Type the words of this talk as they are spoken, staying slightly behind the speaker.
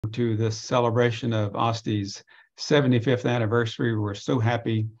to this celebration of OSTI's 75th anniversary. We're so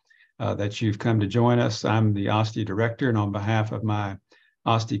happy that you've come to join us. I'm the OSTI director, and on behalf of my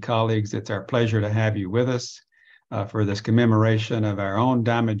OSTI colleagues, it's our pleasure to have you with us for this commemoration of our own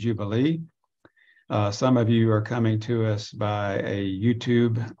Diamond Jubilee. Some of you are coming to us by a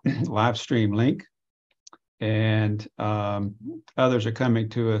YouTube live stream link, and others are coming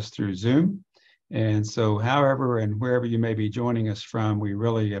to us through Zoom. And so however and wherever you may be joining us from, we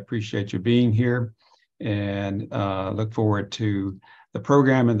really appreciate you being here and look forward to the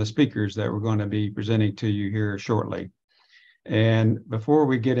program and the speakers that we're going to be presenting to you here shortly. And before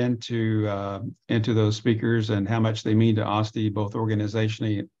we get into those speakers and how much they mean to OSTI, both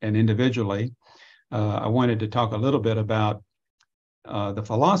organizationally and individually, I wanted to talk a little bit about the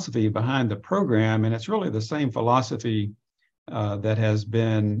philosophy behind the program. And it's really the same philosophy that has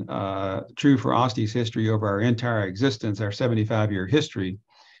been true for OSTI's history over our entire existence, our 75-year history,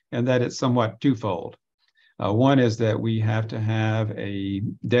 and that it's somewhat twofold. One is that we have to have a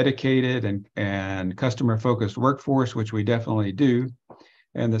dedicated and customer-focused workforce, which we definitely do.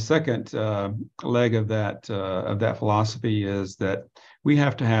 And the second leg of that philosophy is that we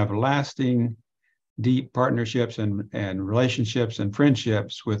have to have lasting, deep partnerships and relationships and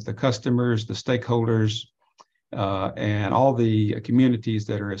friendships with the customers, the stakeholders, and all the communities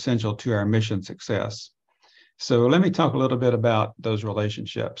that are essential to our mission success. So let me talk a little bit about those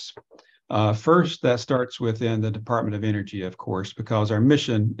relationships. First, that starts within the Department of Energy, of course, because our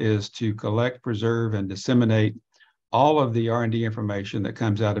mission is to collect, preserve, and disseminate all of the R&D information that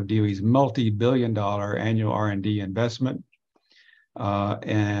comes out of DOE's multi-billion-dollar annual R&D investment.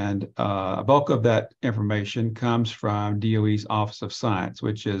 A bulk of that information comes from DOE's Office of Science,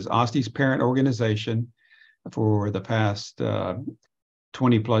 which is OSTI's parent organization for the past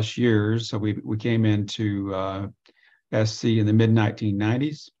 20 plus years. So we came into SC in the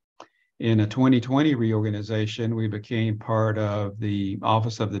mid-1990s. In a 2020 reorganization, we became part of the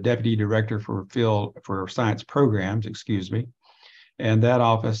Office of the Deputy Director for Science Programs, and that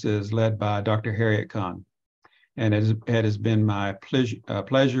office is led by Dr. Harriet Kahn. And it has been my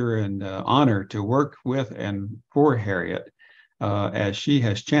pleasure and honor to work with and for Harriet as she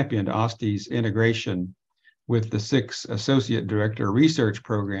has championed OSTI's integration with the 6 Associate Director Research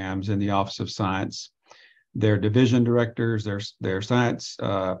Programs in the Office of Science, their division directors, their science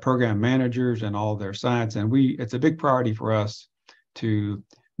program managers, and all their science. And it's a big priority for us to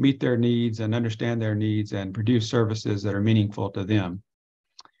meet their needs and understand their needs and produce services that are meaningful to them.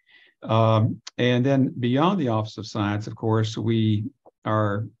 And then beyond the Office of Science, of course, we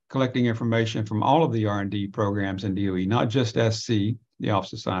are collecting information from all of the R&D programs in DOE, not just SC, the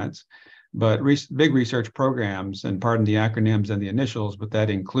Office of Science, but big research programs, and pardon the acronyms and the initials, but that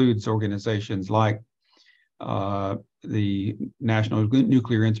includes organizations like the National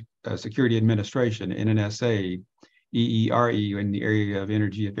Nuclear Security Administration, NNSA, EERE in the area of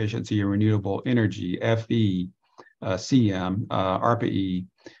energy efficiency and renewable energy, FE, CM, ARPA-E.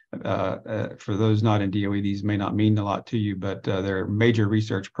 For those not in DOE, these may not mean a lot to you, but they're major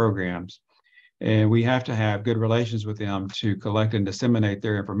research programs. And we have to have good relations with them to collect and disseminate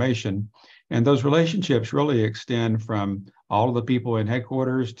their information. And those relationships really extend from all of the people in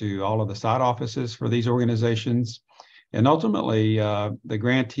headquarters to all of the site offices for these organizations. And ultimately, the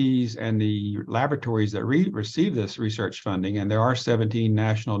grantees and the laboratories that receive this research funding, and there are 17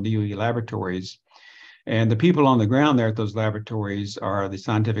 national DOE laboratories, and the people on the ground there at those laboratories are the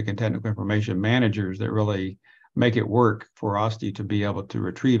scientific and technical information managers that really make it work for OSTI to be able to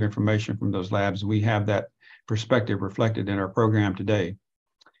retrieve information from those labs. We have that perspective reflected in our program today.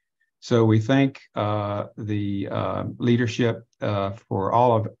 So we thank the leadership for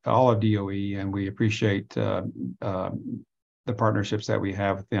all of DOE, and we appreciate the partnerships that we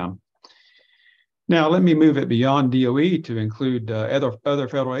have with them. Now, let me move it beyond DOE to include other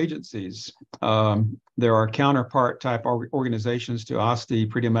federal agencies. There are counterpart type organizations to OSTI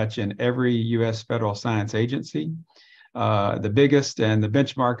pretty much in every U.S. federal science agency. The biggest and the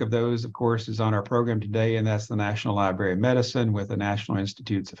benchmark of those, of course, is on our program today, and that's the National Library of Medicine with the National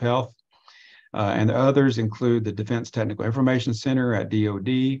Institutes of Health. And the others include the Defense Technical Information Center at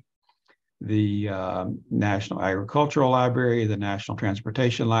DOD, the National Agricultural Library, the National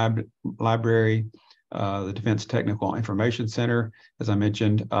Transportation Library, the Defense Technical Information Center, as I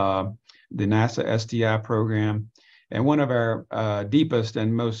mentioned, the NASA STI program. And one of our deepest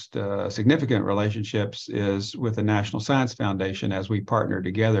and most significant relationships is with the National Science Foundation, as we partner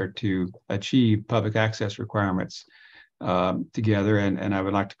together to achieve public access requirements together. And I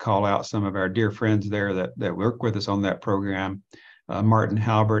would like to call out some of our dear friends there that work with us on that program. Martin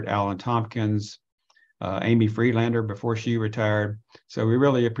Halbert, Alan Tompkins, Amy Freelander before she retired. So we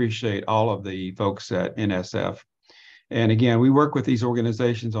really appreciate all of the folks at NSF. And again, we work with these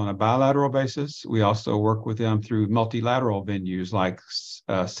organizations on a bilateral basis. We also work with them through multilateral venues like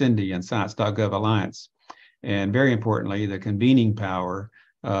Cindy and Science.gov Alliance. And very importantly, the convening power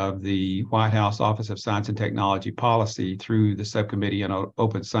of the White House Office of Science and Technology Policy through the Subcommittee on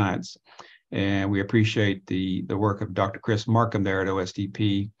Open Science. And we appreciate the work of Dr. Chris Markham there at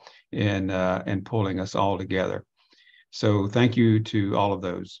OSTP in pulling us all together. So thank you to all of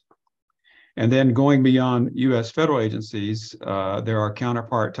those. And then going beyond U.S. federal agencies, there are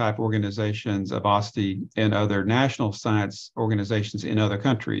counterpart type organizations of OSTI and other national science organizations in other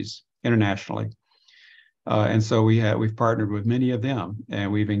countries internationally. And so we've partnered with many of them, and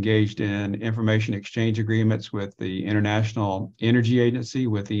we've engaged in information exchange agreements with the International Energy Agency,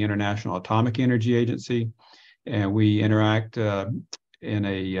 with the International Atomic Energy Agency, and we interact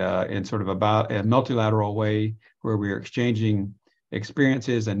in sort of a multilateral way where we're exchanging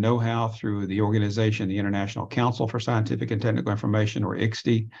experiences and know-how through the organization, the International Council for Scientific and Technical Information, or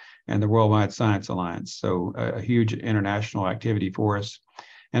ICSTI, and the Worldwide Science Alliance. So a huge international activity for us.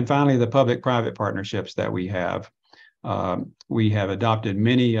 And finally, the public-private partnerships that we have. We have adopted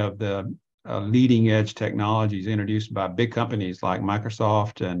many of the leading-edge technologies introduced by big companies like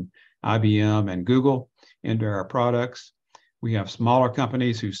Microsoft and IBM and Google into our products. We have smaller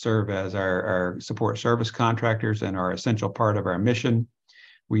companies who serve as our support service contractors and are an essential part of our mission.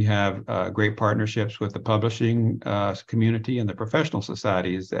 We have great partnerships with the publishing community and the professional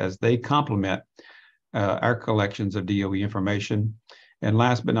societies as they complement our collections of DOE information. And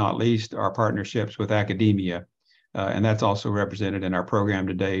last but not least, our partnerships with academia. And that's also represented in our program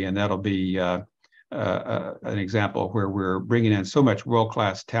today. And that'll be an example where we're bringing in so much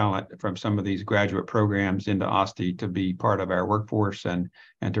world-class talent from some of these graduate programs into OSTI to be part of our workforce and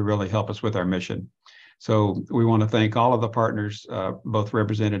to really help us with our mission. So we want to thank all of the partners, both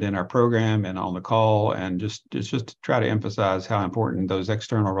represented in our program and on the call, and just to try to emphasize how important those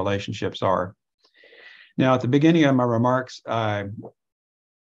external relationships are. Now, at the beginning of my remarks, I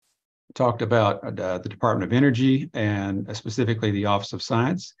talked about the Department of Energy and specifically the Office of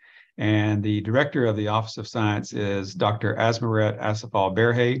Science. And the director of the Office of Science is Dr. Asmaret Asafal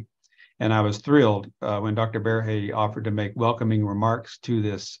Berhe. And I was thrilled when Dr. Berhe offered to make welcoming remarks to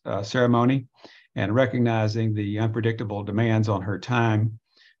this ceremony. And recognizing the unpredictable demands on her time,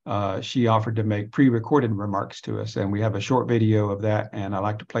 she offered to make pre-recorded remarks to us. And we have a short video of that, and I'd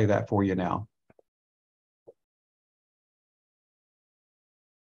like to play that for you now.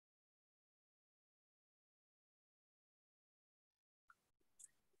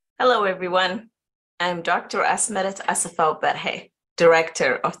 Hello, everyone. I'm Dr. Asmaret Asafal Berhe,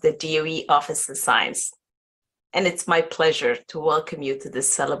 Director of the DOE Office of Science. And it's my pleasure to welcome you to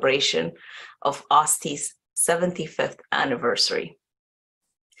this celebration of OSTI's 75th anniversary.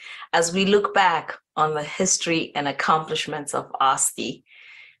 As we look back on the history and accomplishments of OSTI,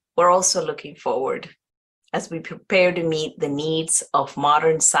 we're also looking forward as we prepare to meet the needs of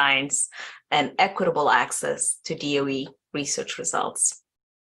modern science and equitable access to DOE research results.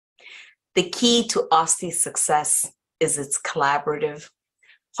 The key to OSTI's success is its collaborative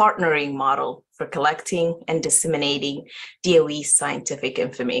partnering model for collecting and disseminating DOE scientific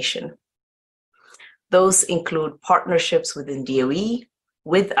information. Those include partnerships within DOE,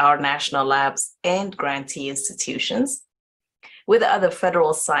 with our national labs and grantee institutions, with other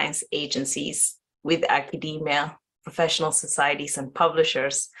federal science agencies, with academia, professional societies and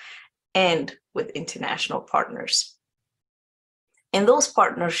publishers, and with international partners. And those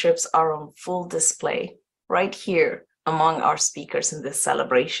partnerships are on full display right here among our speakers in this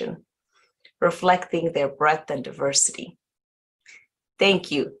celebration, reflecting their breadth and diversity. Thank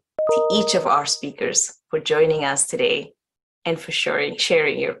you to each of our speakers for joining us today and for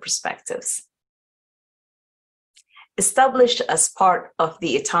sharing your perspectives. Established as part of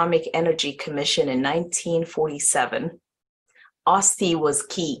the Atomic Energy Commission in 1947, OSTI was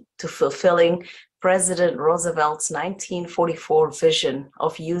key to fulfilling President Roosevelt's 1944 vision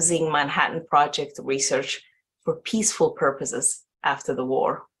of using Manhattan Project research for peaceful purposes after the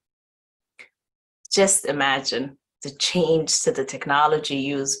war. Just imagine the change to the technology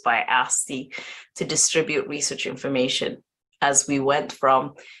used by OSTI to distribute research information as we went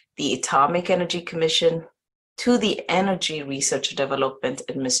from the Atomic Energy Commission to the Energy Research and Development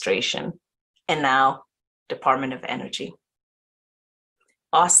Administration, and now Department of Energy.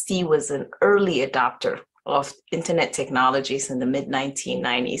 OSTI was an early adopter of internet technologies in the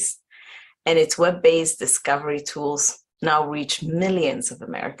mid-1990s, and its web-based discovery tools now reach millions of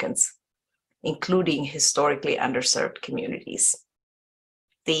Americans, including historically underserved communities.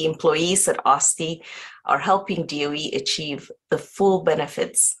 the employees at OSTI are helping DOE achieve the full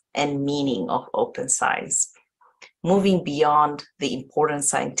benefits and meaning of open science, moving beyond the important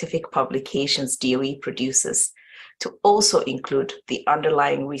scientific publications DOE produces to also include the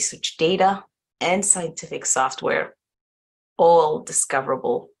underlying research data and scientific software, all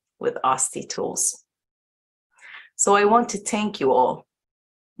discoverable with OSTI tools. So I want to thank you all,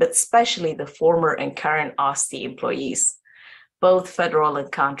 but especially the former and current OSTI employees, both federal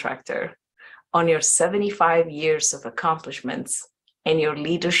and contractor, on your 75 years of accomplishments and your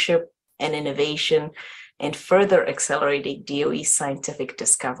leadership and innovation and further accelerating DOE scientific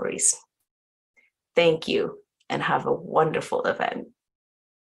discoveries. Thank you and have a wonderful event.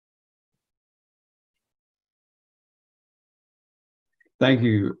 Thank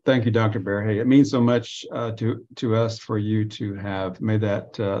you, Dr. Berhe. It means so much to us for you to have made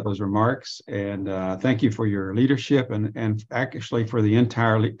those remarks, and thank you for your leadership and actually for the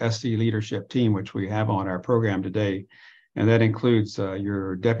entire SC leadership team, which we have on our program today, and that includes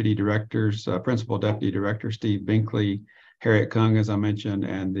your deputy directors, principal deputy director Steve Binkley, Harriet Kung, as I mentioned,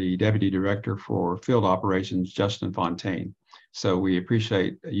 and the deputy director for field operations Justin Fontaine. So we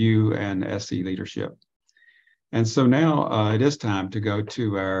appreciate you and SC leadership. And so now it is time to go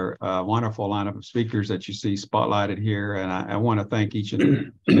to our wonderful lineup of speakers that you see spotlighted here. And I want to thank each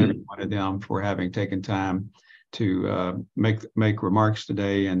and every one of them for having taken time to make remarks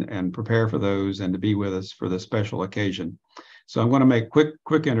today and prepare for those and to be with us for this special occasion. So I'm going to make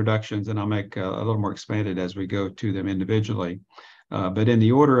quick introductions, and I'll make a little more expanded as we go to them individually. But in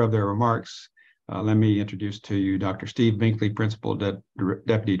the order of their remarks, let me introduce to you Dr. Steve Binkley, Principal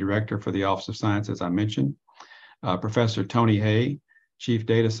Deputy Director for the Office of Science, as I mentioned. Professor Tony Hay, Chief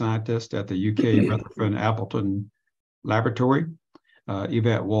Data Scientist at the UK Rutherford Appleton Laboratory.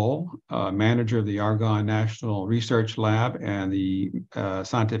 Yvette Wohl, Manager of the Argonne National Research Lab and the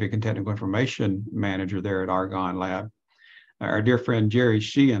Scientific and Technical Information Manager there at Argonne Lab. Our dear friend Jerry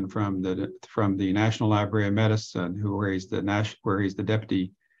Sheehan from the National Library of Medicine, where he's the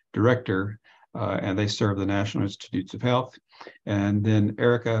Deputy Director, and they serve the National Institutes of Health. And then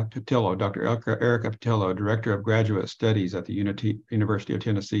Erica Patillo, Dr. Erica Patillo, Director of Graduate Studies at the University of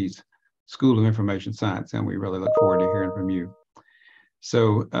Tennessee's School of Information Science, and we really look forward to hearing from you.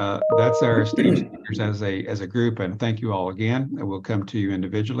 So that's our esteemed speakers as a group, and thank you all again. And we'll come to you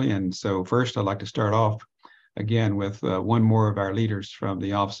individually. And so first, I'd like to start off again with one more of our leaders from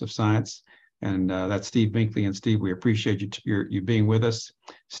the Office of Science, and that's Steve Binkley. And Steve, we appreciate you being with us.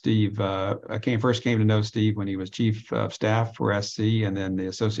 Steve, I first came to know Steve when he was Chief of Staff for SC, and then the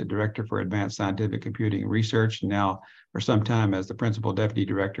Associate Director for Advanced Scientific Computing and Research, and now for some time as the Principal Deputy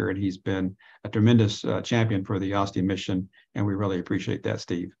Director, and he's been a tremendous champion for the OSTI mission, and we really appreciate that,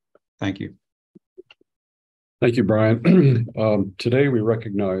 Steve. Thank you. Thank you, Brian. Today we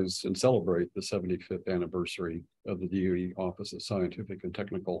recognize and celebrate the 75th anniversary of the DOE Office of Scientific and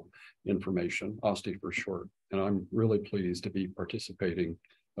Technical Information, OSTI for short, and I'm really pleased to be participating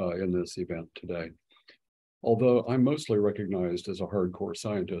in this event today. Although I'm mostly recognized as a hardcore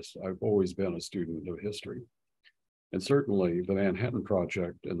scientist, I've always been a student of history. And certainly the Manhattan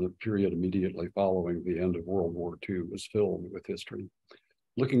Project and the period immediately following the end of World War II was filled with history.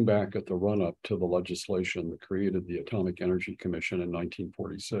 Looking back at the run-up to the legislation that created the Atomic Energy Commission in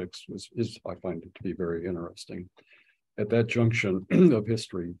 1946 I find it to be very interesting. At that junction of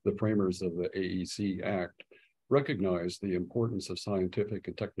history, the framers of the AEC Act recognized the importance of scientific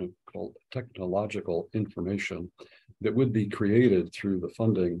and technological information that would be created through the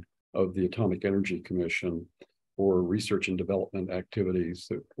funding of the Atomic Energy Commission for research and development activities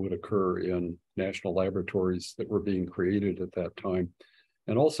that would occur in national laboratories that were being created at that time,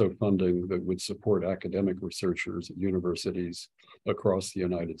 and also funding that would support academic researchers at universities across the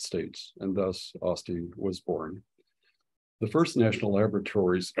United States, and thus OSTI was born. The first national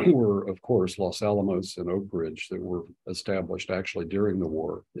laboratories were, of course, Los Alamos and Oak Ridge that were established actually during the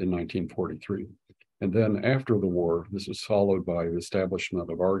war in 1943. And then after the war, this was followed by the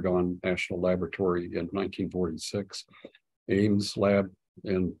establishment of Argonne National Laboratory in 1946, Ames Lab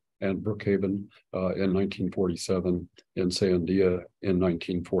and Brookhaven in 1947, and Sandia in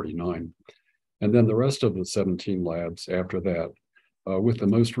 1949. And then the rest of the 17 labs after that, with the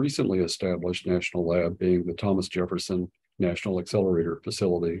most recently established national lab being the Thomas Jefferson National Accelerator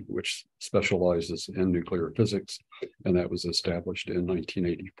Facility, which specializes in nuclear physics, and that was established in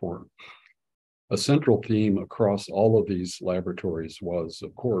 1984. A central theme across all of these laboratories was,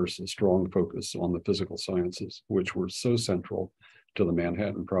 of course, a strong focus on the physical sciences, which were so central to the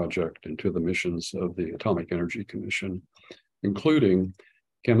Manhattan Project and to the missions of the Atomic Energy Commission, including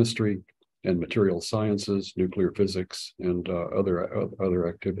chemistry, and material sciences, nuclear physics, and other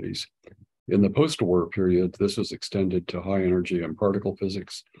activities. In the post-war period, this was extended to high energy and particle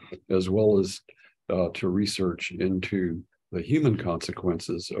physics, as well as to research into the human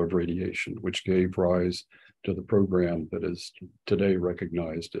consequences of radiation, which gave rise to the program that is today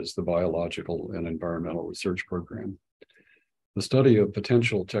recognized as the Biological and Environmental Research Program. The study of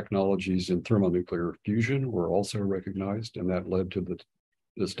potential technologies in thermonuclear fusion were also recognized, and that led to the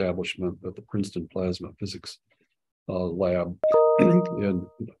establishment of the Princeton Plasma Physics Lab in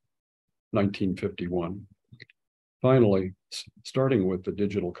 1951. Finally, starting with the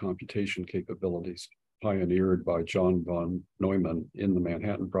digital computation capabilities pioneered by John von Neumann in the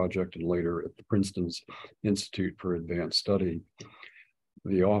Manhattan Project and later at the Princeton's Institute for Advanced Study,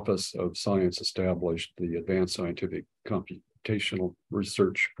 the Office of Science established the Advanced Scientific Computational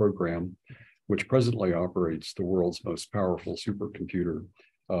Research Program, which presently operates the world's most powerful supercomputer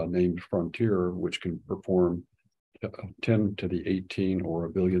named Frontier, which can perform 10 to the 18 or a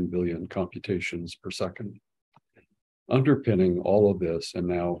billion computations per second. Underpinning all of this, and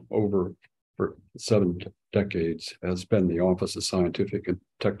now over for 7 decades, has been the Office of Scientific and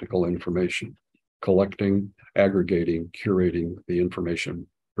Technical Information, collecting, aggregating, curating the information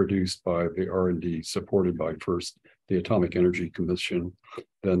produced by the R&D supported by first the Atomic Energy Commission,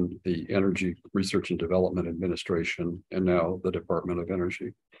 then the Energy Research and Development Administration, and now the Department of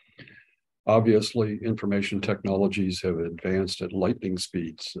Energy. Obviously, information technologies have advanced at lightning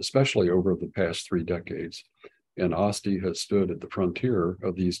speeds, especially over the past 3 decades, and OSTI has stood at the frontier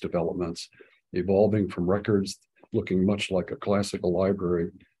of these developments, evolving from records looking much like a classical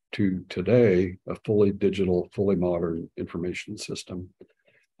library to today, a fully digital, fully modern information system.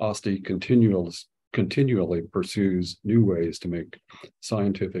 OSTI continually pursues new ways to make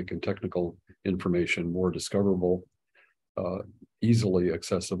scientific and technical information more discoverable, easily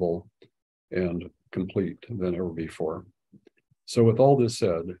accessible, and complete than ever before. So with all this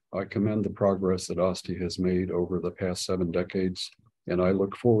said, I commend the progress that OSTI has made over the past 7 decades, and I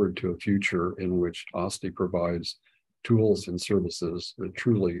look forward to a future in which OSTI provides tools and services that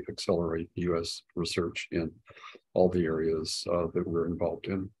truly accelerate U.S. research in all the areas that we're involved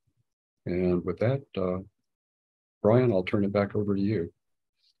in. And with that, Brian, I'll turn it back over to you.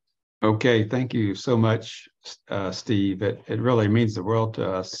 Okay, thank you so much, Steve. It really means the world to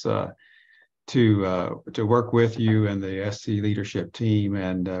us to work with you and the SC leadership team,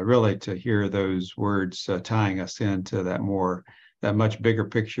 and really to hear those words tying us into that much bigger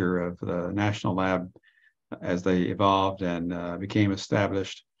picture of the National Lab as they evolved and became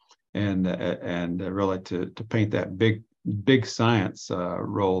established, and really to paint that big science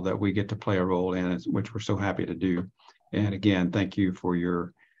role that we get to play a role in, which we're so happy to do. And again, thank you for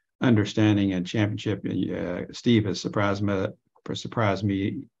your understanding and championship. Steve has surprised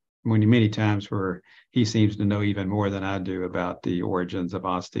me many times, where he seems to know even more than I do about the origins of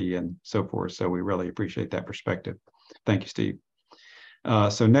OSTI and so forth. So we really appreciate that perspective. Thank you, Steve.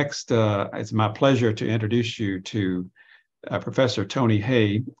 So next, it's my pleasure to introduce you to Professor Tony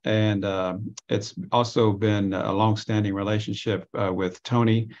Hay, and it's also been a long-standing relationship with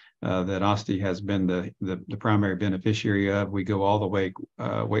Tony that OSTI has been the primary beneficiary of. We go all the way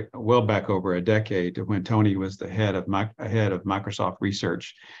well back over a decade to when Tony was the head of Microsoft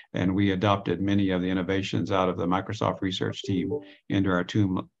Research, and we adopted many of the innovations out of the Microsoft Research team into our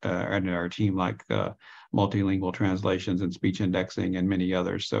team, like multilingual translations and speech indexing and many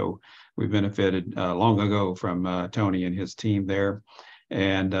others. So we benefited long ago from Tony and his team there.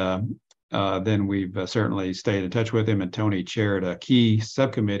 And then we've certainly stayed in touch with him, and Tony chaired a key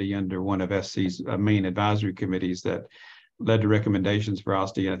subcommittee under one of SC's main advisory committees that led to recommendations for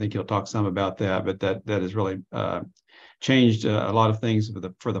OSTI. And I think he'll talk some about that, but that has really changed a lot of things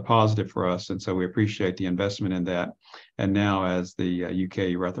for the positive for us. And so we appreciate the investment in that. And now as the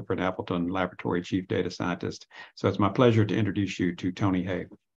UK Rutherford Appleton Laboratory Chief Data Scientist. So it's my pleasure to introduce you to Tony Hay.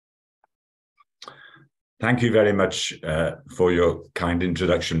 Thank you very much for your kind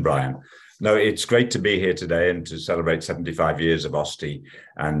introduction, Brian. No, it's great to be here today and to celebrate 75 years of OSTI.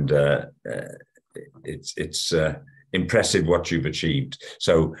 And it's impressive what you've achieved.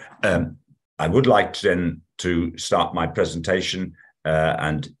 So I would like to start my presentation,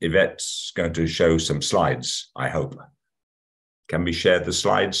 and Yvette's going to show some slides, I hope. Can we share the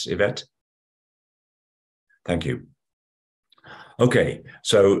slides, Yvette? Thank you. Okay,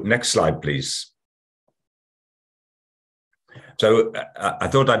 so next slide, please. So I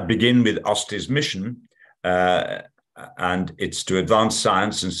thought I'd begin with OSTI's mission, and it's to advance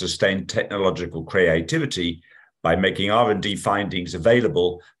science and sustain technological creativity by making R&D findings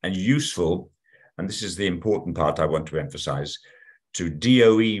available and useful, and this is the important part I want to emphasize, to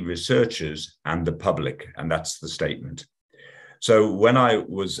DOE researchers and the public, and that's the statement. So when I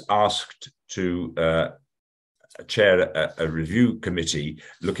was asked to chair a review committee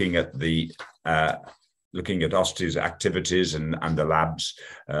looking at OSTI's activities and the labs,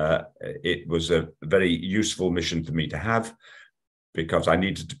 it was a very useful mission for me to have, because I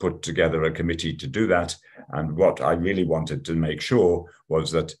needed to put together a committee to do that. And what I really wanted to make sure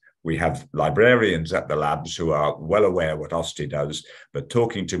was that we have librarians at the labs who are well aware what OSTI does, but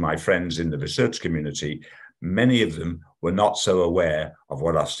talking to my friends in the research community, many of them were not so aware of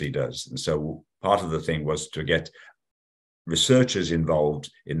what OSTI does. And so part of the thing was to get researchers involved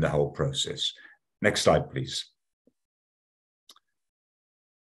in the whole process. Next slide, please.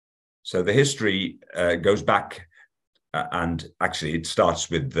 So the history goes back, and actually it starts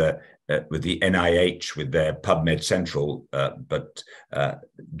with the NIH, with their PubMed Central, but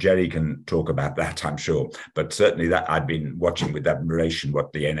Jerry can talk about that, I'm sure. But certainly that I've been watching with admiration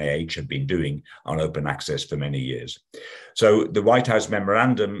what the NIH have been doing on open access for many years. So the White House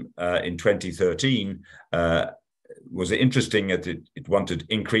memorandum in 2013 was interesting that it wanted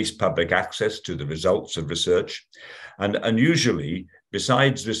increased public access to the results of research. And unusually,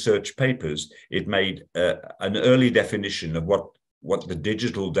 besides research papers, it made an early definition of what the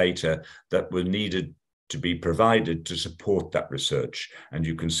digital data that were needed to be provided to support that research. And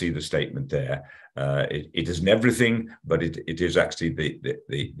you can see the statement there. It isn't everything, but it is actually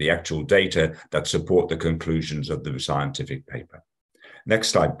the actual data that support the conclusions of the scientific paper. Next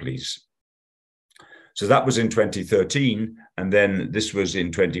slide, please. So that was in 2013, and then this was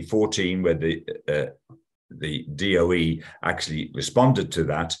in 2014 where the DOE actually responded to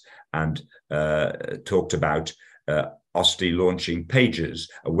that and talked about OSTI launching Pages,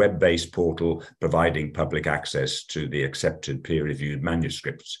 a web-based portal providing public access to the accepted peer-reviewed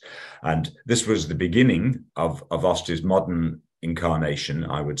manuscripts. And this was the beginning of OSTI's modern incarnation,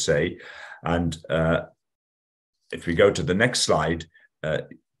 I would say. And if we go to the next slide,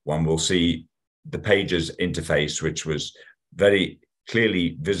 one will see the Pages interface, which was very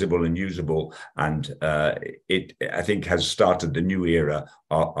clearly visible and usable, and it, I think, has started the new era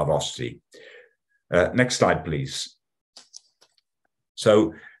of OSTI. Next slide, please.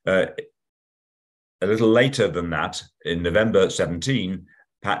 So a little later than that, in November 17,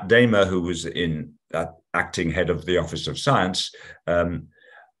 Pat Damer, who was acting head of the Office of Science,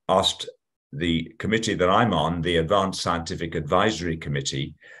 asked the committee that I'm on, the Advanced Scientific Advisory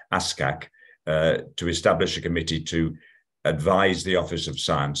Committee, ASCAC, to establish a committee to advise the Office of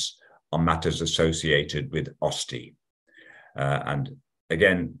Science on matters associated with OSTI. And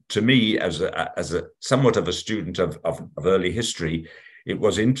again, to me, as a somewhat of a student of early history, it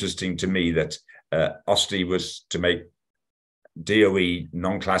was interesting to me that OSTI was to make DOE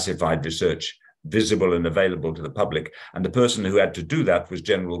non-classified research visible and available to the public. And the person who had to do that was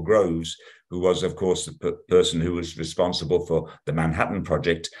General Groves, who was, of course, the person who was responsible for the Manhattan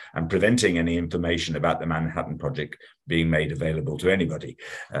Project and preventing any information about the Manhattan Project being made available to anybody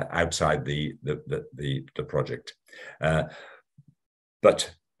outside the project.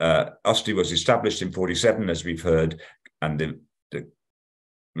 But OSTI was established in 1947, as we've heard, and the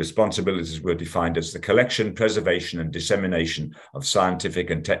responsibilities were defined as the collection, preservation, and dissemination of scientific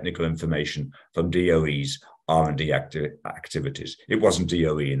and technical information from DOE's R&D activities. It wasn't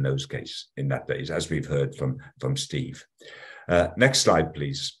DOE in that days, as we've heard from Steve. Next slide,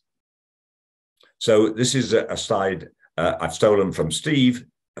 please. So this is a slide I've stolen from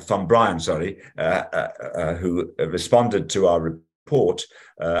Brian, sorry, who responded to our report,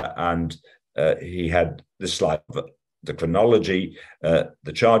 and he had this slide of the chronology,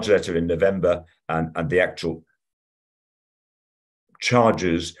 the charge letter in November, and the actual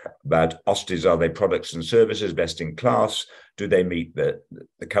charges about OSTIs. Are they products and services best in class? Do they meet the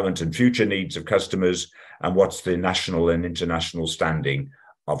current and future needs of customers? And what's the national and international standing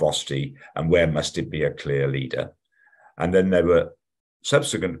of OSTI? And where must it be a clear leader? And then there were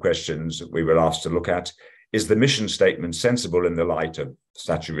subsequent questions that we were asked to look at. Is the mission statement sensible in the light of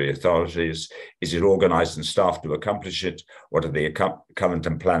statutory authorities? Is it organized and staffed to accomplish it? What are the current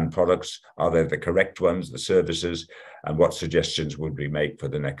and planned products? Are they the correct ones, the services? And what suggestions would we make for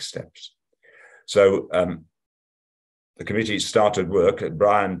the next steps? So the committee started work.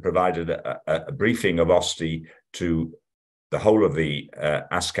 Brian provided a briefing of OSTI to the whole of the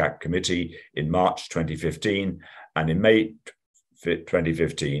ASCAC committee in March 2015. And in May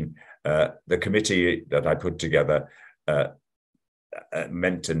 2015, the committee that I put together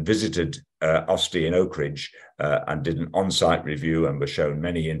met and visited OSTI in Oak Ridge and did an on-site review, and were shown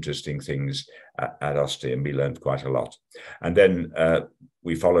many interesting things at OSTI, and we learned quite a lot. And then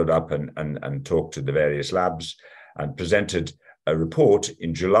we followed up and talked to the various labs and presented a report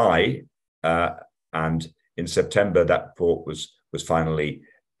in July, and in September that report was finally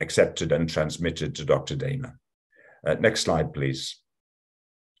accepted and transmitted to Dr. Dana. Next slide, please.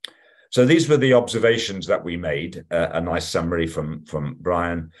 So these were the observations that we made, a nice summary from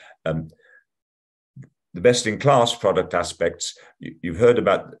Brian. The best-in-class product aspects, you've heard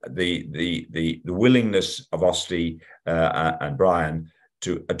about the willingness of OSTI and Brian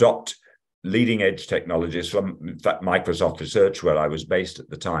to adopt leading-edge technologies from, in fact, Microsoft Research, where I was based at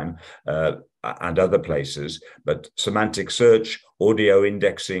the time, and other places, but semantic search, audio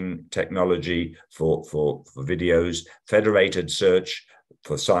indexing technology for videos, federated search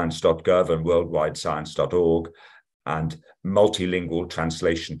for science.gov and worldwidescience.org, and multilingual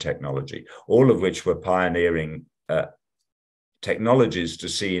translation technology, all of which were pioneering technologies to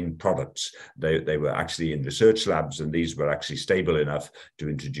see in products. They were actually in research labs, and these were actually stable enough to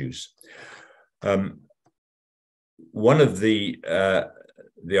introduce. One of the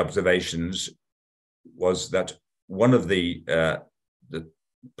observations was that one of the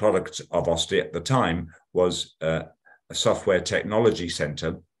products of OSTI at the time was a software technology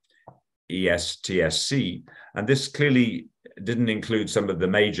center, ESTSC, and this clearly didn't include some of the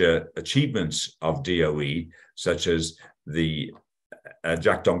major achievements of DOE, such as the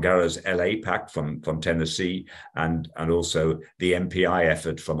Jack Dongarra's LA Pact from Tennessee, and also the MPI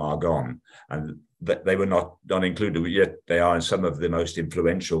effort from Argonne. And they were not included, yet they are in some of the most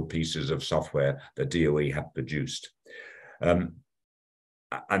influential pieces of software that DOE have produced. And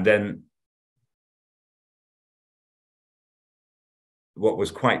then what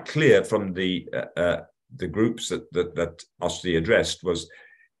was quite clear from the groups that OSTI addressed was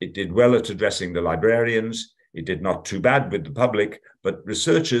it did well at addressing the librarians. It did not too bad with the public, but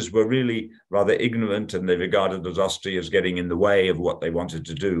researchers were really rather ignorant, and they regarded as OSTI as getting in the way of what they wanted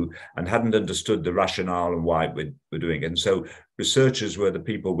to do and hadn't understood the rationale and why we're doing it. And so researchers were the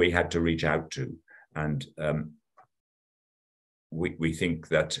people we had to reach out to. And we think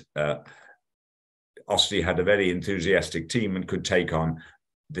that OSTI had a very enthusiastic team and could take on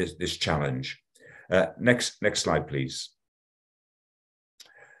this challenge. Next slide, please.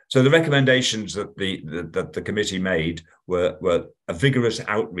 So the recommendations that the committee made were a vigorous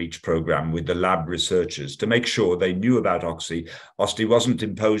outreach program with the lab researchers to make sure they knew about OSTI. OSTI wasn't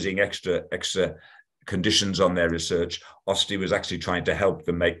imposing extra conditions on their research. OSTI was actually trying to help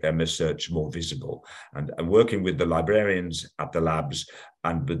them make their research more visible. And working with the librarians at the labs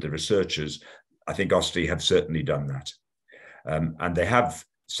and with the researchers, I think OSTI have certainly done that. And they have,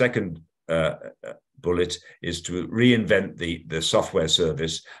 second bullet is to reinvent the software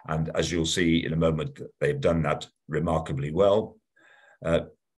service. And as you'll see in a moment, they've done that remarkably well.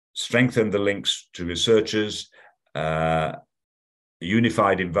 Strengthen the links to researchers,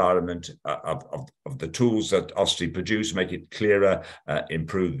 unified environment of the tools that OSTI produce, make it clearer,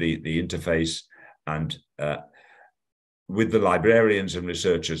 improve the interface, and with the librarians and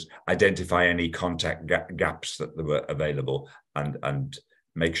researchers, identify any contact gaps that were available and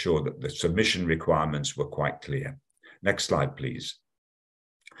make sure that the submission requirements were quite clear. Next slide, please.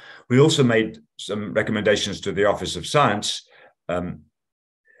 We also made some recommendations to the Office of Science, and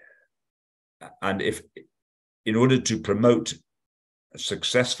in order to promote a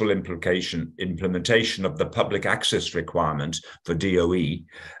successful implementation of the public access requirement for DOE,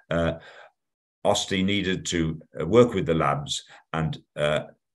 OSTI needed to work with the labs, and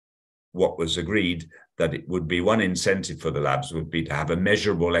what was agreed that it would be one incentive for the labs would be to have a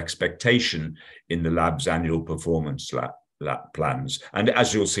measurable expectation in the lab's annual performance plans. And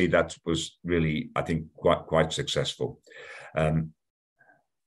as you'll see, that was really, I think, quite successful.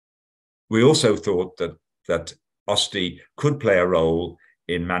 We also thought that OSTI could play a role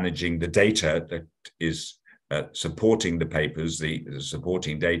in managing the data that is supporting the papers, the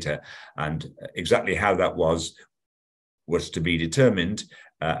supporting data, and exactly how that was to be determined.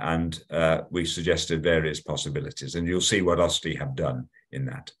 And we suggested various possibilities, and you'll see what OSTI have done in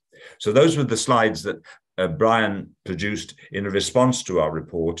that. So those were the slides that Brian produced in a response to our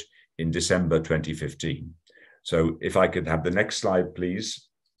report in December 2015. So if I could have the next slide, please.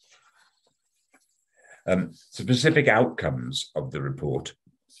 Specific outcomes of the report.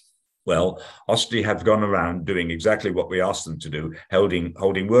 Well, OSTI have gone around doing exactly what we asked them to do,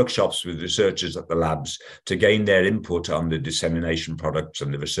 holding workshops with researchers at the labs to gain their input on the dissemination products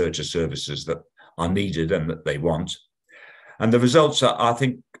and the researcher services that are needed and that they want. And the results, I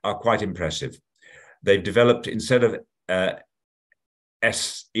think, are quite impressive. They've developed, instead of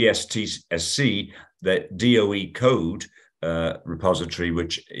ESTSC, the DOE code repository,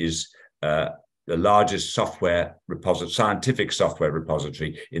 which is the largest software repository, scientific software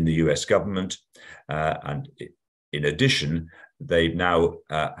repository in the US government. And in addition, they now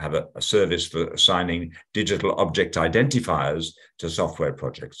have a service for assigning digital object identifiers to software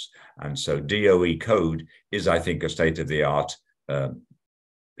projects. And so DOE code is, I think, a state-of-the-art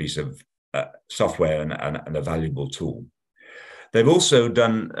piece of software and a valuable tool. They've also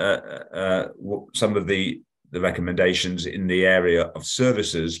done some of the recommendations in the area of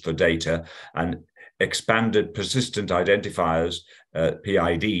services for data and expanded persistent identifiers,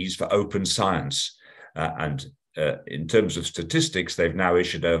 PIDs, for open science. In terms of statistics, they've now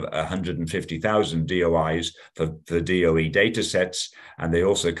issued over 150,000 DOIs for DOE data sets, and they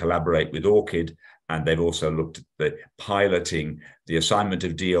also collaborate with ORCID, and they've also looked at the piloting the assignment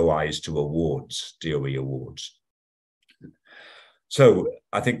of DOIs to awards, DOE awards. So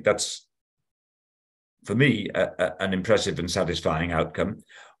I think that's, for me, an impressive and satisfying outcome.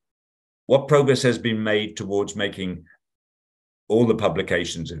 What progress has been made towards making all the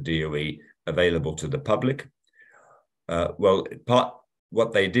publications of DOE available to the public?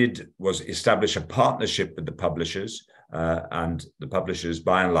 What they did was establish a partnership with the publishers, and the publishers,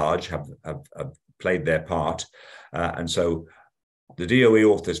 by and large, have played their part. And so the DOE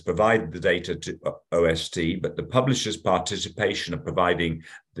authors provide the data to OST, but the publisher's participation of providing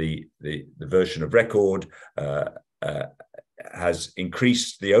the version of record has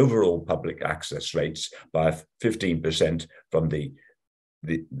increased the overall public access rates by 15% from the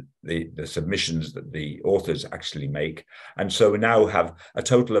submissions that the authors actually make. And so we now have a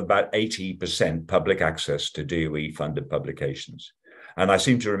total of about 80% public access to DOE funded publications. And I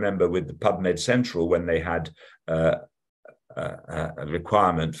seem to remember with the PubMed Central, when they had a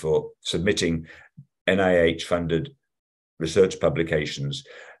requirement for submitting NIH funded research publications,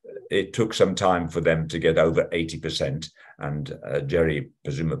 it took some time for them to get over 80%. And Jerry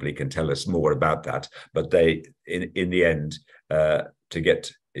presumably can tell us more about that. But they, in the end, to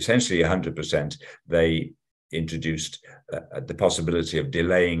get essentially 100%, they introduced the possibility of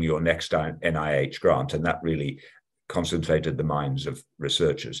delaying your next NIH grant, and that really concentrated the minds of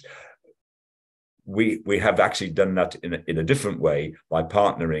researchers. We have actually done that in a different way by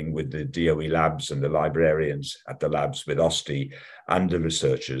partnering with the DOE labs and the librarians at the labs with OSTI and the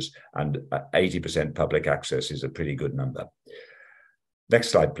researchers, and 80% public access is a pretty good number. Next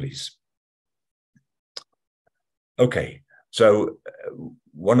slide, please. Okay. So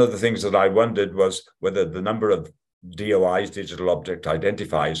one of the things that I wondered was whether the number of DOIs, digital object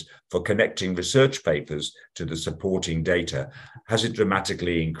identifiers, for connecting research papers to the supporting data, has it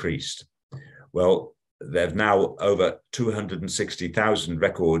dramatically increased? Well, there's now over 260,000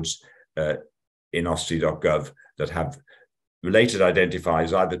 records in OSTI.gov that have related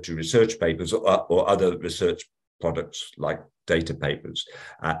identifiers either to research papers or other research products like data papers.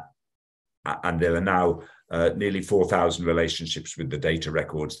 And there are now nearly 4,000 relationships with the data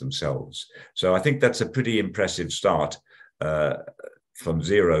records themselves. So I think that's a pretty impressive start from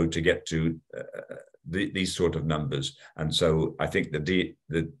zero to get to these sort of numbers. And so I think the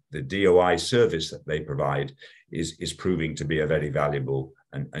DOI service that they provide is proving to be a very valuable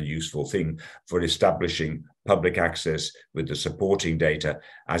and useful thing for establishing public access with the supporting data,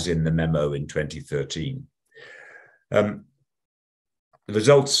 as in the memo in 2013. The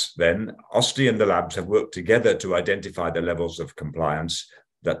results then, OSTI and the labs have worked together to identify the levels of compliance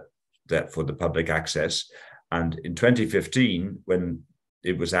that for the public access. And in 2015, when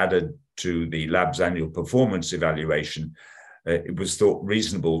it was added to the lab's annual performance evaluation, it was thought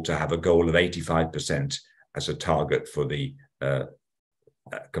reasonable to have a goal of 85% as a target for the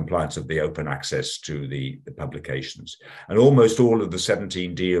compliance of the open access to the publications. And almost all of the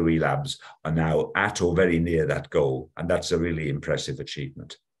 17 DOE labs are now at or very near that goal. And that's a really impressive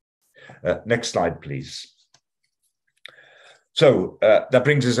achievement. Next slide, please. So that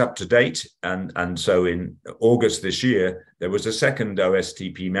brings us up to date. And so in August this year, there was a second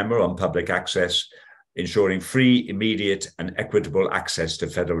OSTP memo on public access, ensuring free, immediate, and equitable access to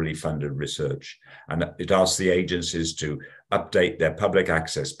federally funded research. And it asks the agencies to update their public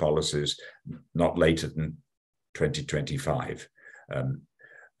access policies not later than 2025.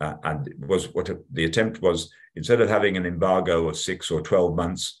 And it was the attempt was, instead of having an embargo of 6 or 12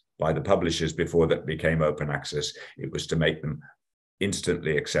 months by the publishers before that became open access, it was to make them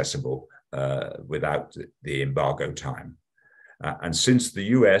instantly accessible without the embargo time. And since the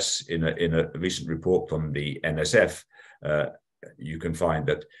US, in a recent report from the NSF, you can find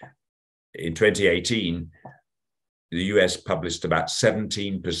that in 2018, the US published about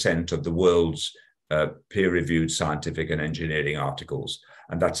 17% of the world's peer-reviewed scientific and engineering articles.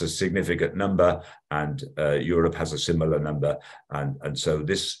 And that's a significant number, and Europe has a similar number. And so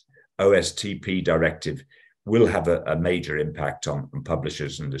this OSTP directive will have a major impact on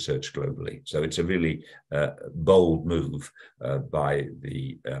publishers and research globally. So it's a really bold move by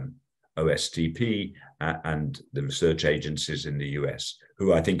the OSTP and the research agencies in the US,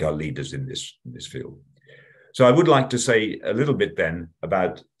 who I think are leaders in this field. So I would like to say a little bit then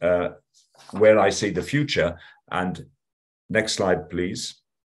about where I see the future. And next slide, please.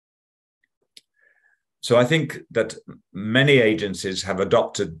 So I think that many agencies have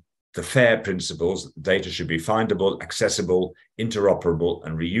adopted the FAIR principles. Data should be findable, accessible, interoperable,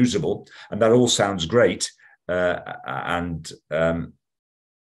 and reusable. And that all sounds great.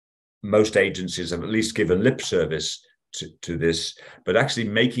 Most agencies have at least given lip service to this, but actually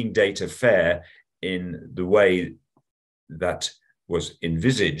making data fair in the way that was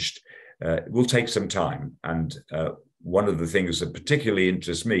envisaged will take some time. And one of the things that particularly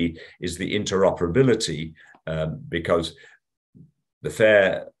interests me is the interoperability, because the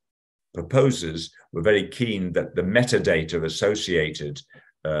FAIR proposers were very keen that the metadata associated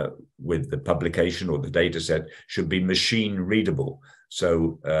with the publication or the data set should be machine readable.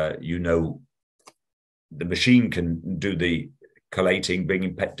 So, the machine can do the collating,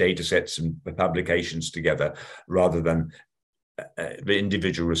 bringing data sets and publications together, rather than the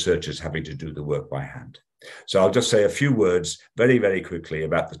individual researchers having to do the work by hand. So I'll just say a few words very, very quickly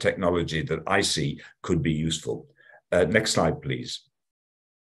about the technology that I see could be useful. Next slide, please.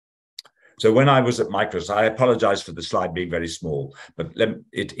 So when I was at Microsoft, I apologize for the slide being very small, but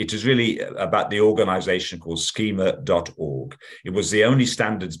it is really about the organization called schema.org. It was the only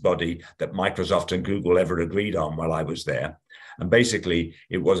standards body that Microsoft and Google ever agreed on while I was there. And basically,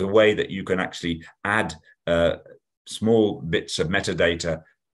 it was a way that you can actually add small bits of metadata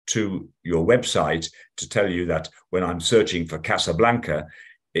to your website to tell you that when I'm searching for Casablanca,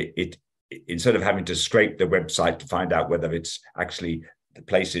 instead of having to scrape the website to find out whether it's actually the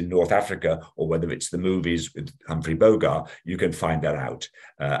place in North Africa or whether it's the movies with Humphrey Bogart, you can find that out.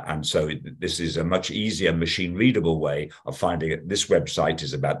 And so this is a much easier machine readable way of finding it. This website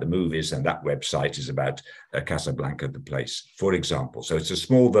is about the movies and that website is about Casablanca, the place, for example. So it's a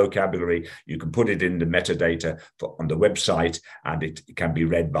small vocabulary. You can put it in the metadata on the website, and it can be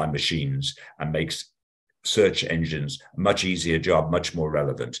read by machines and makes search engines a much easier job, much more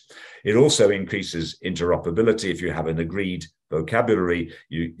relevant. It also increases interoperability. If you have an agreed vocabulary,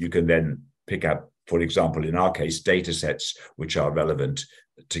 you can then pick up, for example, in our case, data sets which are relevant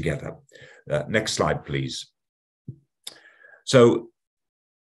together. Next slide, please. So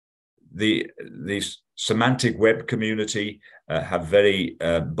the semantic web community have very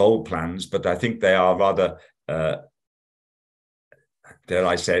bold plans, but I think they are rather dare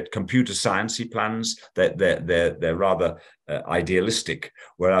I say it, computer sciencey plans. They're rather idealistic,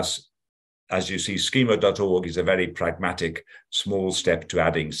 whereas, as you see, schema.org is a very pragmatic, small step to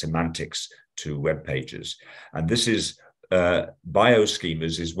adding semantics to web pages. And this is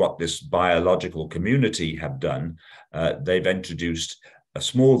bioschemas is what this biological community have done. They've introduced a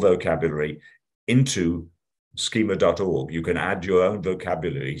small vocabulary into schema.org. You can add your own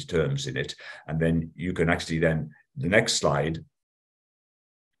vocabulary terms in it, and then you can actually the next slide,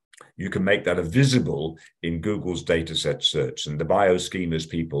 you can make that visible in Google's dataset search. And the bioschemas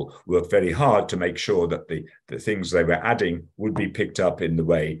people work very hard to make sure that the things they were adding would be picked up in the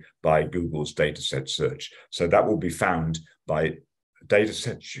way by Google's dataset search. So that will be found by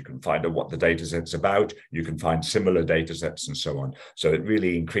datasets. You can find out what the dataset's about. You can find similar datasets and so on. So it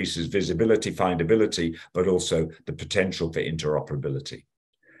really increases visibility, findability, but also the potential for interoperability.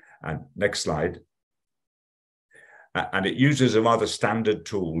 And next slide. And it uses a rather standard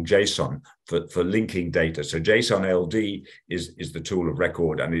tool, JSON, for linking data. So JSON LD is the tool of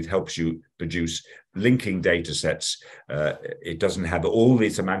record, and it helps you produce linking data sets. It doesn't have all the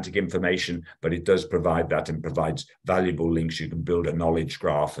semantic information, but it does provide that and provides valuable links. You can build a knowledge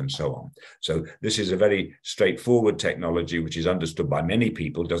graph and so on. So this is a very straightforward technology, which is understood by many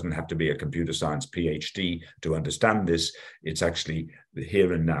people. It doesn't have to be a computer science PhD to understand this. It's actually the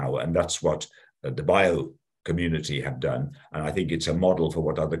here and now, and that's what the bio community have done, and I think it's a model for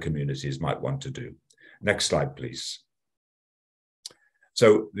what other communities might want to do. Next slide, please.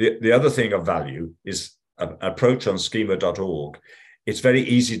 So the other thing of value is an approach on schema.org. It's very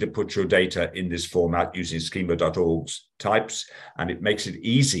easy to put your data in this format using schema.org's types, and it makes it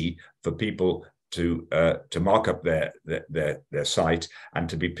easy for people to mark up their site and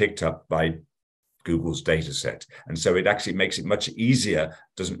to be picked up by Google's data set. And so it actually makes it much easier,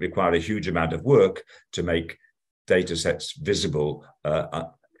 doesn't require a huge amount of work to make data sets visible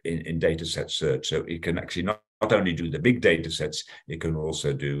in data set search. So it can actually not only do the big data sets, it can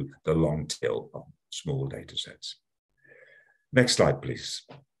also do the long tail of small data sets. Next slide, please.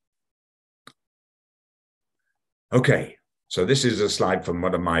 Okay, so this is a slide from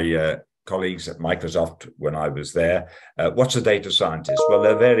one of my colleagues at Microsoft when I was there. What's a data scientist? Well,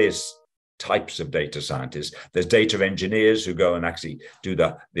 there are various types of data scientists. There's data engineers who go and actually do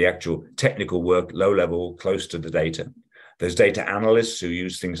the actual technical work, low level, close to the data. There's data analysts who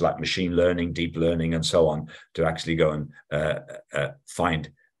use things like machine learning, deep learning, and so on to actually go and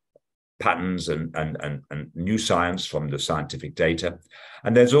find patterns and new science from the scientific data.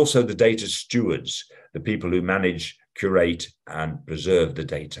 And there's also the data stewards, the people who manage, curate, and preserve the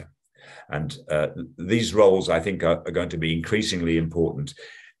data. And these roles, I think, are going to be increasingly important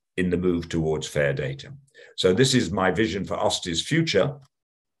in the move towards fair data. So this is my vision for OSTI's future.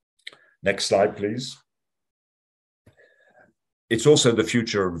 Next slide, please. It's also the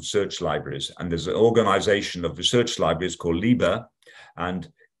future of research libraries. And there's an organization of research libraries called LIBA, and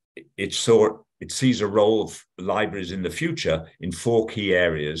it sees a role of libraries in the future in 4 key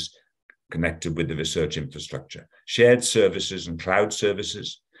areas connected with the research infrastructure: shared services and cloud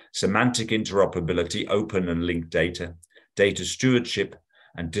services, semantic interoperability, open and linked data, data stewardship,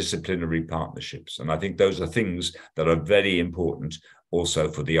 and disciplinary partnerships. And I think those are things that are very important also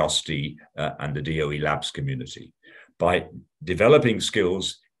for the OSTI and the DOE Labs community. By developing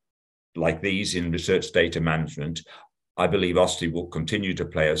skills like these in research data management, I believe OSTI will continue to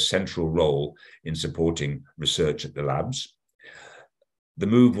play a central role in supporting research at the labs. The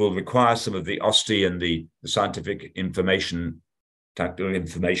move will require some of the OSTI and the scientific technical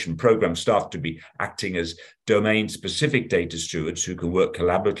information program staff to be acting as domain-specific data stewards who can work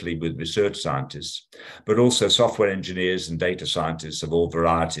collaboratively with research scientists, but also software engineers and data scientists of all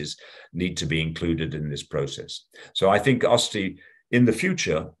varieties need to be included in this process. So I think OSTI in the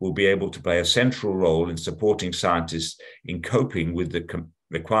future will be able to play a central role in supporting scientists in coping with the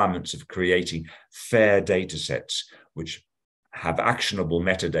requirements of creating fair data sets, which have actionable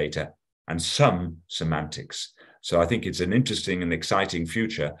metadata and some semantics. So I think it's an interesting and exciting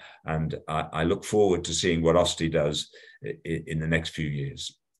future, and I look forward to seeing what OSTI does in the next few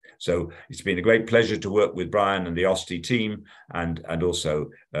years. So it's been a great pleasure to work with Brian and the OSTI team, and also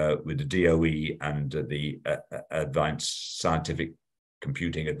with the DOE and the Advanced Scientific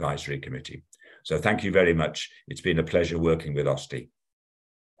Computing Advisory Committee. So thank you very much. It's been a pleasure working with OSTI.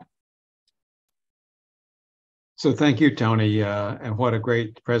 So thank you, Tony, and what a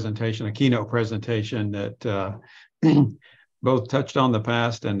great presentation, a keynote presentation that both touched on the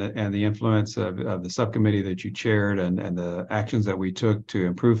past and the influence of the subcommittee that you chaired and the actions that we took to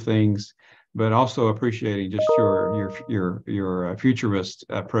improve things, but also appreciating just your futurist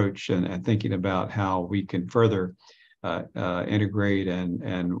approach and thinking about how we can further integrate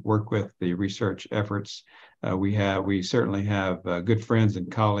and work with the research efforts. We certainly have good friends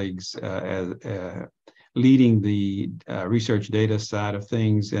and colleagues leading the research data side of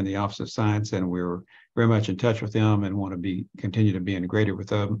things in the Office of Science, and we're very much in touch with them and want to continue to be integrated with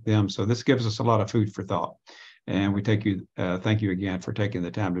them. So this gives us a lot of food for thought. And we thank you again for taking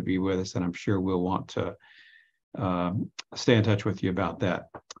the time to be with us, and I'm sure we'll want to stay in touch with you about that.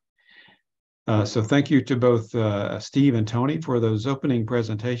 So thank you to both Steve and Tony for those opening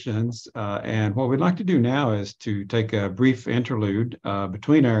presentations. And what we'd like to do now is to take a brief interlude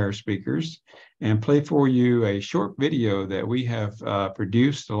between our speakers and play for you a short video that we have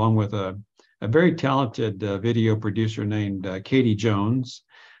produced along with a very talented video producer named Katie Jones.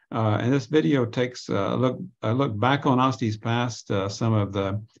 And this video takes a look back on OSTI's past, some of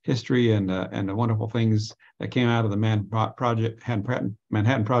the history and the wonderful things that came out of the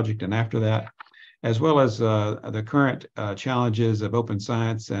Manhattan Project and after that, as well as the current challenges of open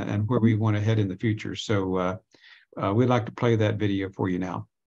science and where we want to head in the future. So we'd like to play that video for you now.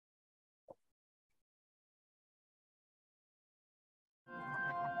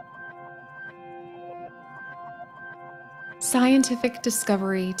 Scientific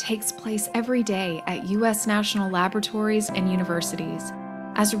discovery takes place every day at U.S. national laboratories and universities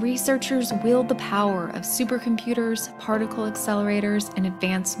as researchers wield the power of supercomputers, particle accelerators, and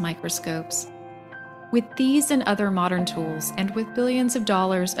advanced microscopes. With these and other modern tools, and with billions of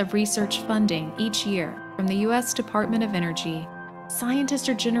dollars of research funding each year from the U.S. Department of Energy, scientists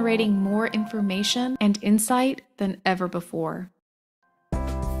are generating more information and insight than ever before.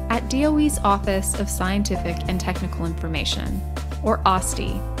 At DOE's Office of Scientific and Technical Information, or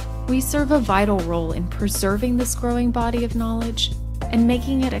OSTI, we serve a vital role in preserving this growing body of knowledge and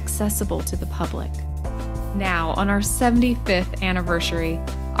making it accessible to the public. Now, on our 75th anniversary,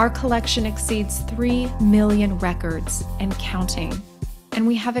 our collection exceeds 3 million records and counting, and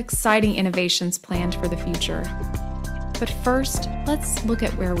we have exciting innovations planned for the future. But first, let's look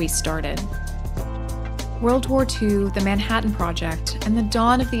at where we started. World War II, the Manhattan Project, and the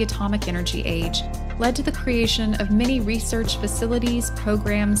dawn of the atomic energy age led to the creation of many research facilities,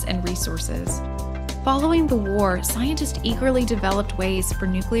 programs, and resources. Following the war, scientists eagerly developed ways for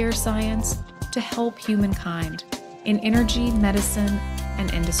nuclear science to help humankind in energy, medicine,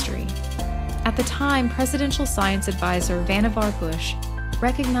 and industry. At the time, Presidential Science Advisor Vannevar Bush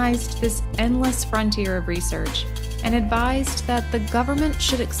recognized this endless frontier of research and advised that the government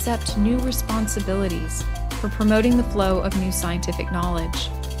should accept new responsibilities for promoting the flow of new scientific knowledge.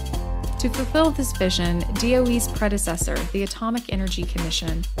 To fulfill this vision, DOE's predecessor, the Atomic Energy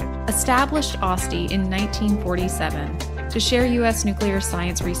Commission, established OSTI in 1947 to share U.S. nuclear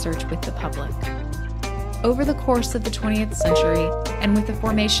science research with the public. Over the course of the 20th century, and with the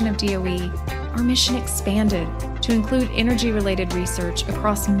formation of DOE, our mission expanded to include energy-related research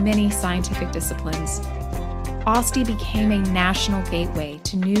across many scientific disciplines. OSTI became a national gateway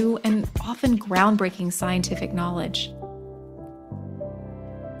to new and often groundbreaking scientific knowledge.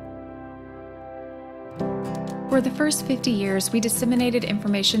 For the first 50 years, we disseminated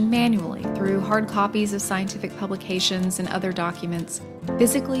information manually through hard copies of scientific publications and other documents,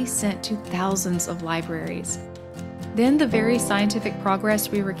 physically sent to thousands of libraries. Then the very scientific progress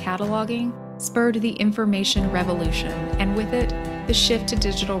we were cataloging spurred the information revolution, and with it, the shift to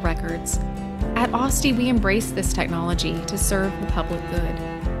digital records. At OSTI, we embraced this technology to serve the public good.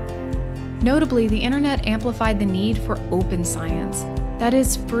 Notably, the internet amplified the need for open science, that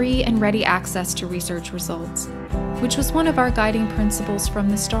is, free and ready access to research results, which was one of our guiding principles from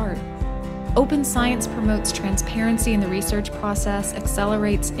the start. Open science promotes transparency in the research process,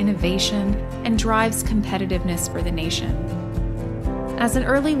 accelerates innovation, and drives competitiveness for the nation. As an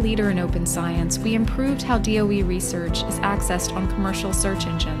early leader in open science, we improved how DOE research is accessed on commercial search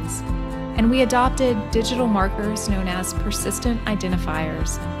engines, and we adopted digital markers known as persistent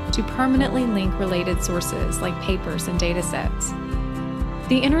identifiers to permanently link related sources like papers and datasets.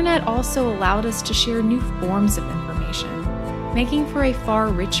 The internet also allowed us to share new forms of information, making for a far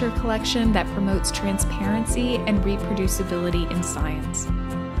richer collection that promotes transparency and reproducibility in science.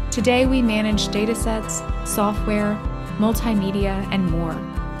 Today, we manage datasets, software, multimedia, and more.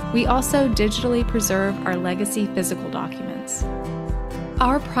 We also digitally preserve our legacy physical documents.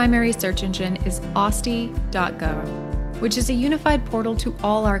 Our primary search engine is OSTI.gov, which is a unified portal to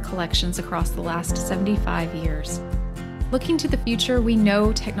all our collections across the last 75 years. Looking to the future, we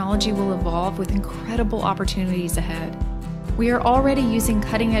know technology will evolve with incredible opportunities ahead. We are already using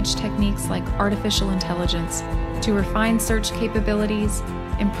cutting-edge techniques like artificial intelligence to refine search capabilities,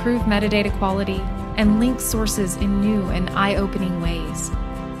 improve metadata quality, and link sources in new and eye-opening ways.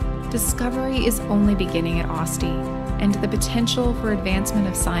 Discovery is only beginning at OSTI, and the potential for advancement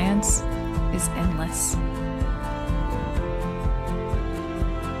of science is endless.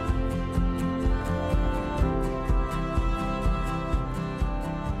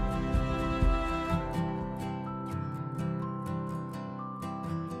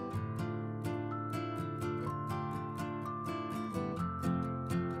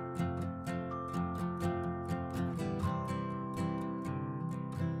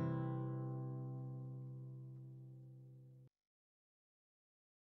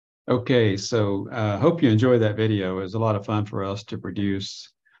 Okay, so hope you enjoyed that video. It was a lot of fun for us to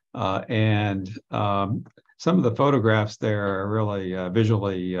produce. Some of the photographs there are really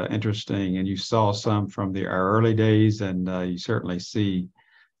visually interesting, and you saw some from our early days, and you certainly see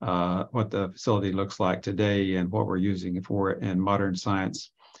what the facility looks like today and what we're using it for in modern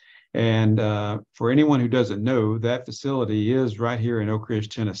science. And for anyone who doesn't know, that facility is right here in Oak Ridge,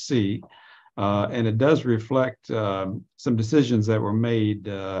 Tennessee. And it does reflect some decisions that were made,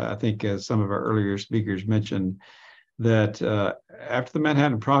 I think, as some of our earlier speakers mentioned, that after the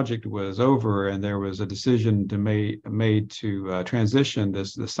Manhattan Project was over and there was a decision made to transition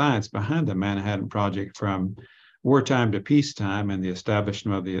the science behind the Manhattan Project from wartime to peacetime and the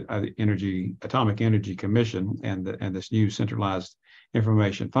establishment of the Atomic Energy Commission and this new centralized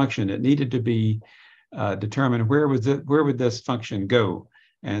information function, it needed to be determined where would this function go.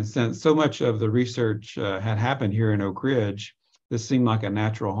 And since so much of the research had happened here in Oak Ridge, this seemed like a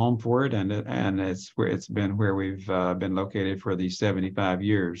natural home for it, and it's been where we've been located for these 75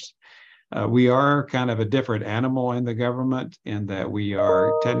 years. We are kind of a different animal in the government in that we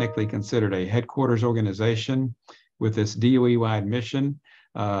are technically considered a headquarters organization with this DOE-wide mission,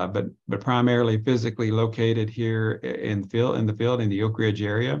 but primarily physically located here in the field in the Oak Ridge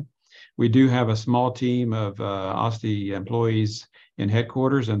area. We do have a small team of OSTI employees in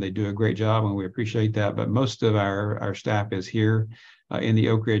headquarters, and they do a great job, and we appreciate that. But most of our staff is here in the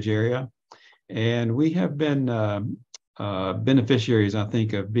Oak Ridge area. And we have been beneficiaries, I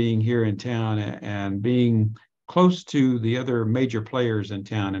think, of being here in town and being close to the other major players in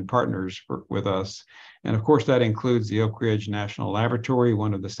town and partners with us. And of course, that includes the Oak Ridge National Laboratory,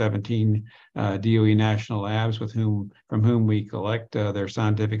 one of the 17 DOE national labs from whom we collect their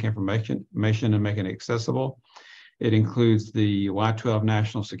scientific information and make it accessible. It includes the Y-12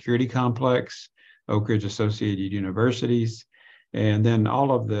 National Security Complex, Oak Ridge Associated Universities, and then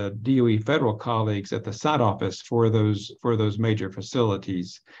all of the DOE federal colleagues at the site office for those major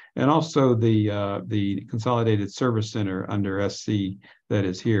facilities, and also the Consolidated Service Center under SC that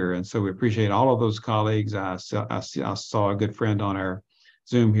is here. And so we appreciate all of those colleagues. I saw a good friend on our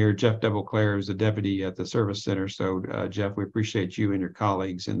Zoom here, Jeff Doubleclair, is the deputy at the Service Center. So Jeff, we appreciate you and your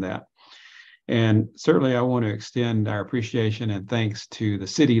colleagues in that. And certainly I want to extend our appreciation and thanks to the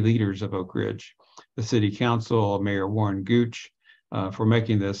city leaders of Oak Ridge, the City Council, Mayor Warren Gooch, for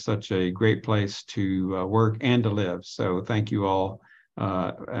making this such a great place to work and to live. So thank you all,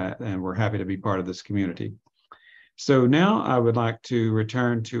 and we're happy to be part of this community. So now I would like to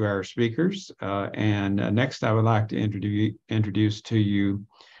return to our speakers, and next I would like to introduce to you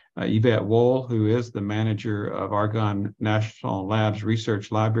Yvette Wohl, who is the manager of Argonne National Labs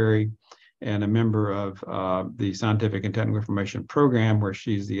Research Library and a member of the Scientific and Technical Information Program, where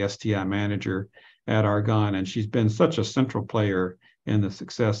she's the STI manager at Argonne, and she's been such a central player in the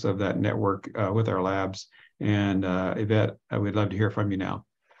success of that network with our labs. And Yvette, we'd love to hear from you now.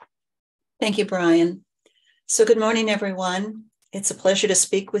 Thank you, Brian. So good morning, everyone. It's a pleasure to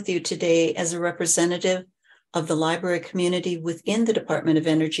speak with you today as a representative of the library community within the Department of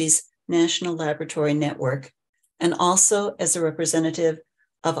Energy's National Laboratory Network, and also as a representative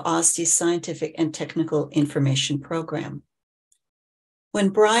of OSTI's Scientific and Technical Information Program. When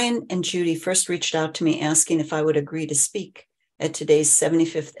Brian and Judy first reached out to me asking if I would agree to speak at today's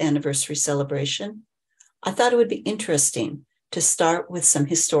 75th anniversary celebration, I thought it would be interesting to start with some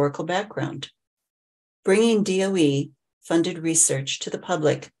historical background. Bringing DOE-funded research to the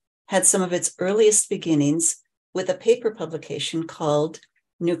public had some of its earliest beginnings with a paper publication called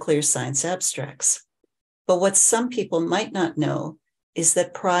Nuclear Science Abstracts. But what some people might not know is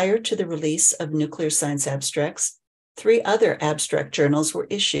that prior to the release of Nuclear Science Abstracts, 3 other abstract journals were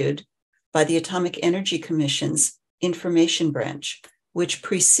issued by the Atomic Energy Commission's Information Branch, which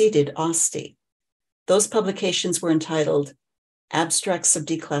preceded OSTI. Those publications were entitled Abstracts of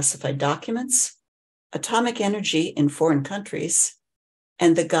Declassified Documents, Atomic Energy in Foreign Countries,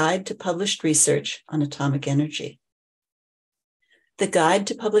 and the Guide to Published Research on Atomic Energy. The Guide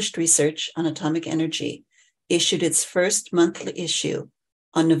to Published Research on Atomic Energy issued its first monthly issue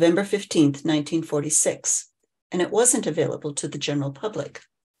on November 15th, 1946. And it wasn't available to the general public.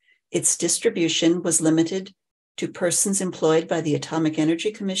 Its distribution was limited to persons employed by the Atomic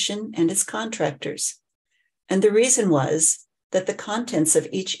Energy Commission and its contractors. And the reason was that the contents of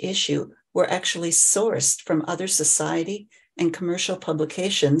each issue were actually sourced from other society and commercial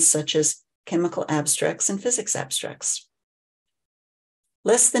publications such as chemical abstracts and physics abstracts.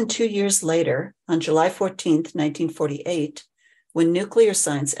 Less than 2 years later, on July 14th, 1948, when Nuclear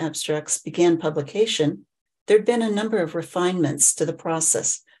Science Abstracts began publication, there'd been a number of refinements to the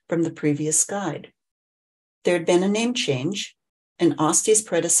process from the previous guide. There had been a name change, and OSTI's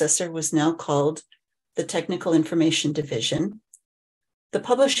predecessor was now called the Technical Information Division. The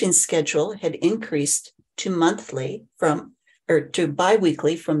publishing schedule had increased to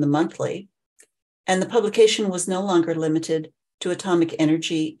bi-weekly from the monthly, and the publication was no longer limited to atomic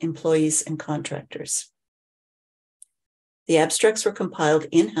energy employees and contractors. The abstracts were compiled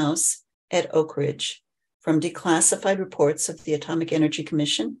in-house at Oak Ridge from declassified reports of the Atomic Energy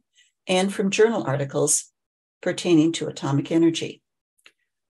Commission and from journal articles pertaining to atomic energy.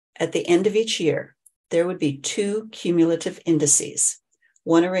 At the end of each year, there would be 2 cumulative indices,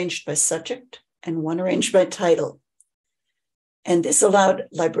 one arranged by subject and one arranged by title. And this allowed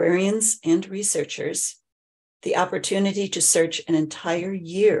librarians and researchers the opportunity to search an entire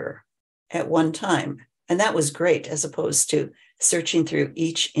year at one time. And that was great, as opposed to searching through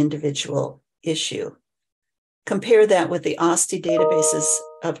each individual issue. Compare that with the OSTI databases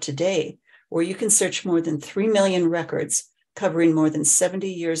of today, where you can search more than 3 million records covering more than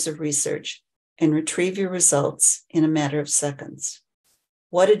 70 years of research and retrieve your results in a matter of seconds.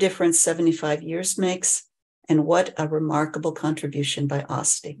 What a difference 75 years makes, and what a remarkable contribution by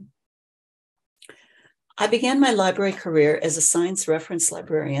OSTI. I began my library career as a science reference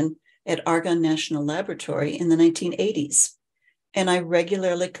librarian at Argonne National Laboratory in the 1980s, and I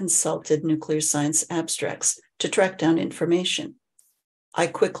regularly consulted nuclear science abstracts to track down information. I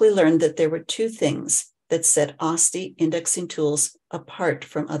quickly learned that there were 2 things that set OSTI indexing tools apart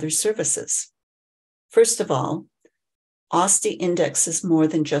from other services. First of all, OSTI indexes more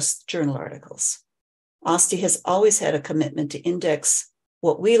than just journal articles. OSTI has always had a commitment to index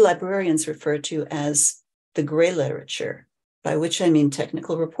what we librarians refer to as the gray literature, by which I mean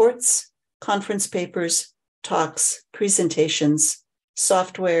technical reports, conference papers, talks, presentations,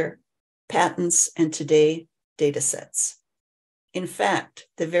 software, patents, and today, data sets. In fact,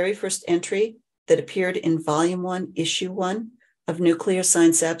 the very first entry that appeared in Volume 1, Issue 1 of Nuclear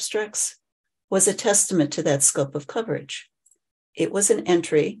Science Abstracts was a testament to that scope of coverage. It was an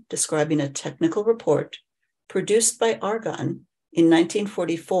entry describing a technical report produced by Argonne in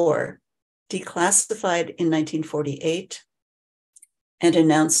 1944, declassified in 1948, and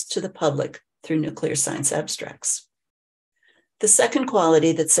announced to the public through Nuclear Science Abstracts. The second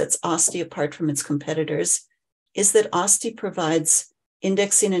quality that sets OSTI apart from its competitors is that OSTI provides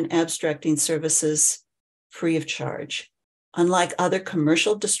indexing and abstracting services free of charge. Unlike other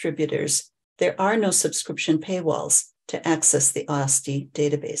commercial distributors, there are no subscription paywalls to access the OSTI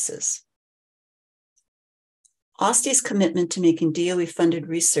databases. OSTI's commitment to making DOE-funded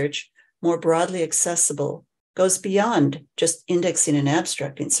research more broadly accessible goes beyond just indexing and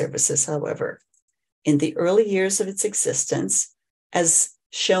abstracting services, however. In the early years of its existence, as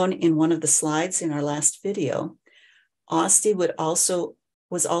shown in one of the slides in our last video, OSTI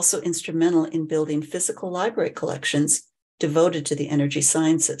was also instrumental in building physical library collections devoted to the energy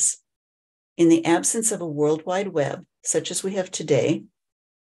sciences. In the absence of a World Wide Web, such as we have today,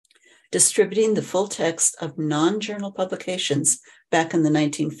 distributing the full text of non-journal publications back in the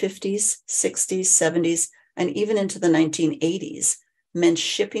 1950s, 60s, 70s, and even into the 1980s meant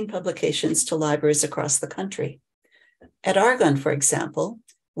shipping publications to libraries across the country. At Argonne, for example,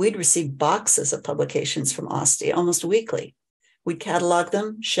 we'd receive boxes of publications from OSTI almost weekly. We'd catalog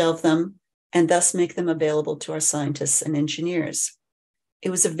them, shelve them, and thus make them available to our scientists and engineers. It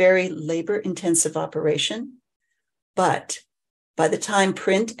was a very labor-intensive operation, but by the time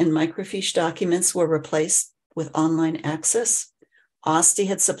print and microfiche documents were replaced with online access, OSTI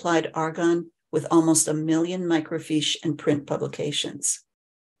had supplied Argonne with almost 1 million microfiche and print publications.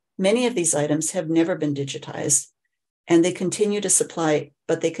 Many of these items have never been digitized, and they continue to supply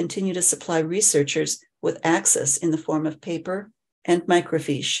researchers with access in the form of paper and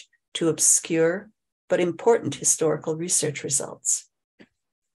microfiche to obscure but important historical research results.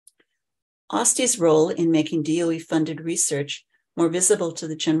 OSTI's role in making DOE-funded research more visible to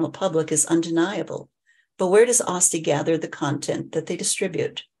the general public is undeniable, but where does OSTI gather the content that they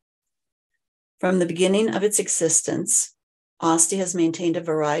distribute? From the beginning of its existence, OSTI has maintained a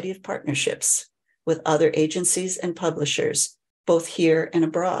variety of partnerships with other agencies and publishers, both here and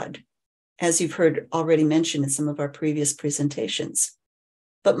abroad, as you've heard already mentioned in some of our previous presentations.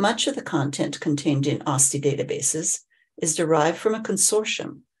 But much of the content contained in OSTI databases is derived from a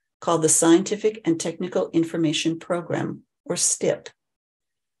consortium called the Scientific and Technical Information Program, or STIP.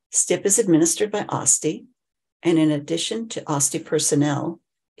 STIP is administered by OSTI, and in addition to OSTI personnel,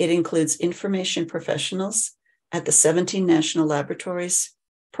 it includes information professionals at the 17 national laboratories,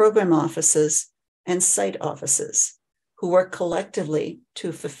 program offices, and site offices who work collectively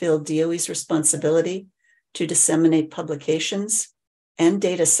to fulfill DOE's responsibility to disseminate publications and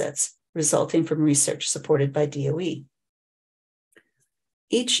data sets resulting from research supported by DOE.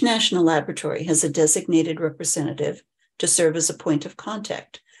 Each national laboratory has a designated representative to serve as a point of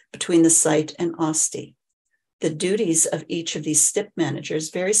contact between the site and OSTI. The duties of each of these STIP managers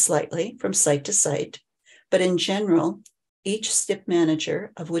vary slightly from site to site, but in general, each STIP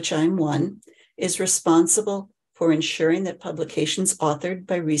manager, of which I'm one, is responsible for ensuring that publications authored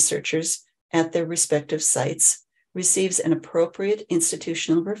by researchers at their respective sites receives an appropriate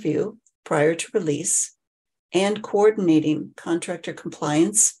institutional review prior to release, and coordinating contractor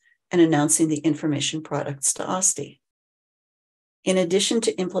compliance and announcing the information products to OSTI. In addition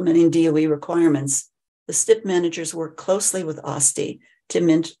to implementing DOE requirements, the STIP managers work closely with OSTI to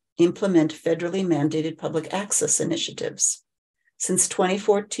implement federally mandated public access initiatives. Since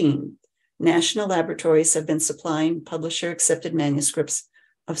 2014, national laboratories have been supplying publisher-accepted manuscripts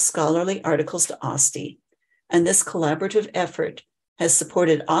of scholarly articles to OSTI, and this collaborative effort has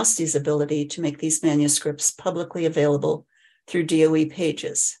supported OSTI's ability to make these manuscripts publicly available through DOE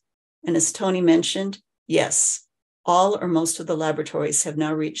pages. And as Tony mentioned, yes, all or most of the laboratories have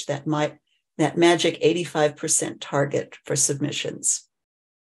now reached that magic 85% target for submissions.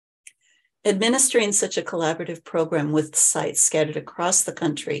 Administering such a collaborative program with sites scattered across the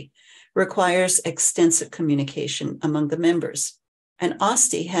country requires extensive communication among the members, and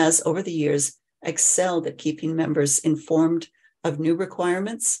OSTI has, over the years, excelled at keeping members informed of new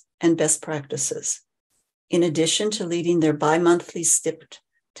requirements and best practices. In addition to leading their bi-monthly STIP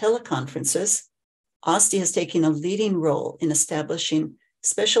teleconferences, OSTI has taken a leading role in establishing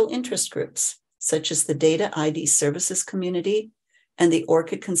special interest groups such as the Data ID Services Community and the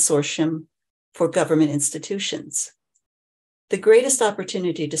ORCID Consortium for Government Institutions. The greatest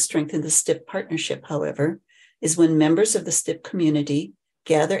opportunity to strengthen the STIP partnership, however, is when members of the STIP community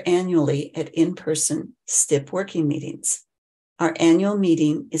gather annually at in-person STIP working meetings. Our annual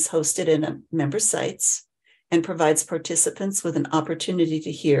meeting is hosted at member sites and provides participants with an opportunity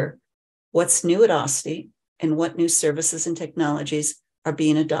to hear what's new at OSTI and what new services and technologies are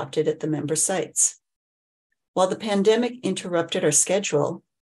being adopted at the member sites. While the pandemic interrupted our schedule,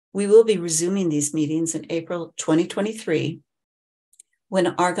 we will be resuming these meetings in April 2023, when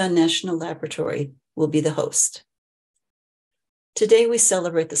Argonne National Laboratory will be the host. Today, we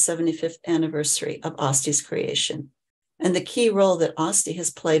celebrate the 75th anniversary of OSTI's creation and the key role that OSTI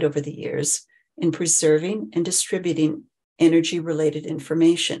has played over the years in preserving and distributing energy-related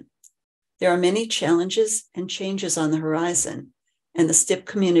information. There are many challenges and changes on the horizon, and the STIP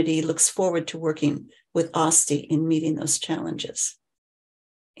community looks forward to working with OSTI in meeting those challenges.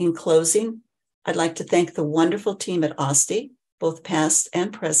 In closing, I'd like to thank the wonderful team at OSTI, both past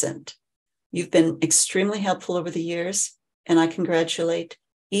and present. You've been extremely helpful over the years, and I congratulate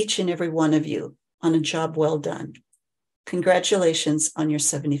each and every one of you on a job well done. Congratulations on your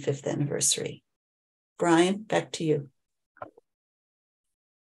 75th anniversary. Brian, back to you.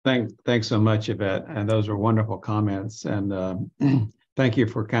 Thanks so much, Yvette. And those were wonderful comments. And thank you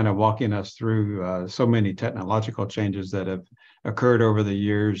for kind of walking us through so many technological changes that have occurred over the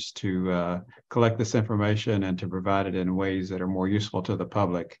years to collect this information and to provide it in ways that are more useful to the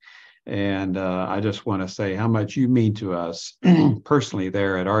public. And I just want to say how much you mean to us personally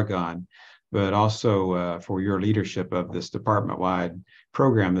there at Argonne, but also for your leadership of this department-wide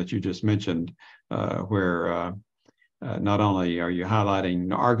program that you just mentioned, where not only are you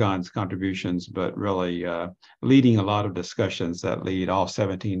highlighting Argonne's contributions, but really leading a lot of discussions that lead all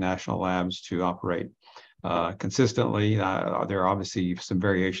 17 national labs to operate consistently. There are obviously some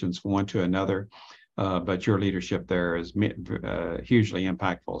variations from one to another, but your leadership there is hugely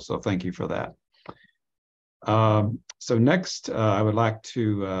impactful. So thank you for that. So next, I would like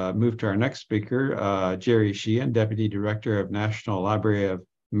to move to our next speaker, Jerry Sheehan, Deputy Director of National Library of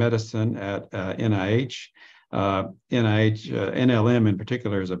Medicine at NIH. NLM in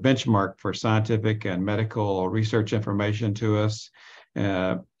particular is a benchmark for scientific and medical research information to us.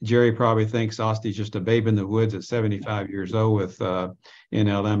 Jerry probably thinks OSTI is just a babe in the woods at 75 years old with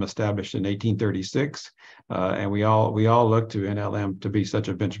NLM established in 1836. And we all look to NLM to be such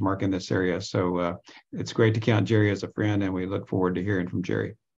a benchmark in this area. So it's great to count Jerry as a friend, and we look forward to hearing from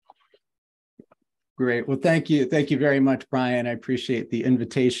Jerry. Great. Well, thank you. Thank you very much, Brian. I appreciate the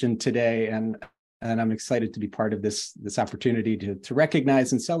invitation today, and I'm excited to be part of this opportunity to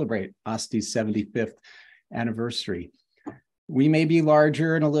recognize and celebrate OSTI's 75th anniversary. We may be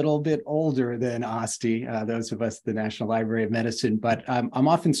larger and a little bit older than OSTI, those of us at the National Library of Medicine, but I'm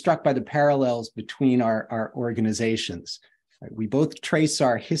often struck by the parallels between our organizations. We both trace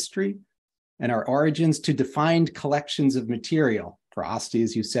our history and our origins to defined collections of material. For OSTI,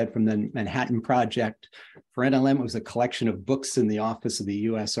 as you said, from the Manhattan Project. For NLM, it was a collection of books in the office of the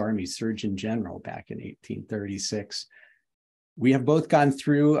U.S. Army Surgeon General back in 1836. We have both gone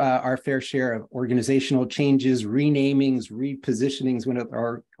through our fair share of organizational changes, renamings, repositionings with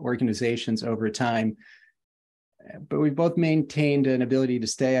our organizations over time. But we both maintained an ability to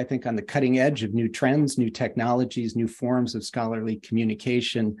stay, I think, on the cutting edge of new trends, new technologies, new forms of scholarly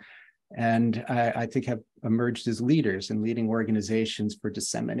communication, and I think have emerged as leaders in leading organizations for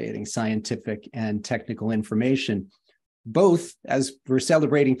disseminating scientific and technical information, both, as we're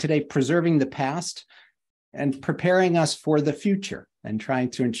celebrating today, preserving the past and preparing us for the future and trying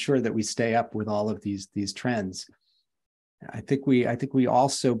to ensure that we stay up with all of these trends. I think we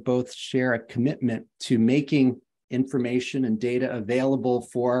also both share a commitment to making information and data available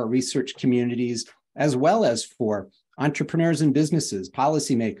for our research communities, as well as for entrepreneurs and businesses,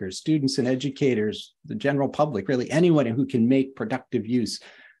 policymakers, students and educators, the general public, really anyone who can make productive use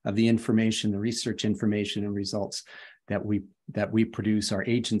of the information, the research information and results that we produce, our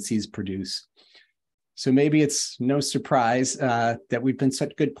agencies produce. So maybe it's no surprise that we've been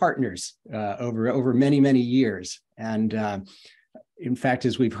such good partners over many, many years. And in fact,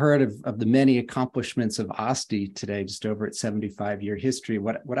 as we've heard of the many accomplishments of OSTI today, just over its 75-year history,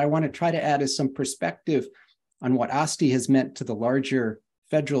 what I want to try to add is some perspective on what OSTI has meant to the larger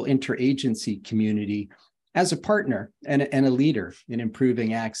federal interagency community as a partner and a leader in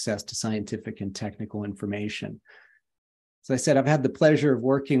improving access to scientific and technical information. As I said, I've had the pleasure of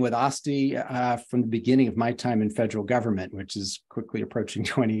working with OSTI from the beginning of my time in federal government, which is quickly approaching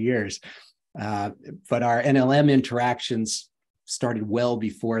 20 years. But our NLM interactions started well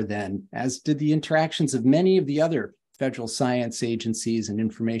before then, as did the interactions of many of the other federal science agencies and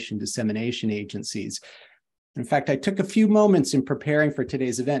information dissemination agencies. In fact, I took a few moments in preparing for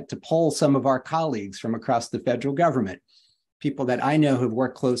today's event to poll some of our colleagues from across the federal government, people that I know have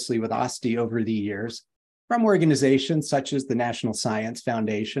worked closely with OSTI over the years, from organizations such as the National Science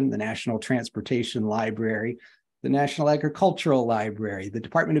Foundation, the National Transportation Library, the National Agricultural Library, the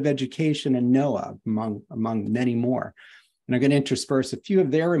Department of Education, and NOAA, among many more. And I'm going to intersperse a few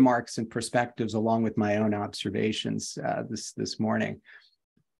of their remarks and perspectives along with my own observations this morning.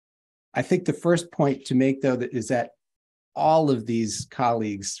 I think the first point to make, though, is that all of these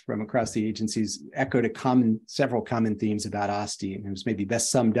colleagues from across the agencies echoed several common themes about OSTI, and it was maybe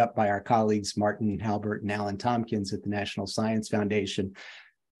best summed up by our colleagues Martin Halbert and Alan Tompkins at the National Science Foundation,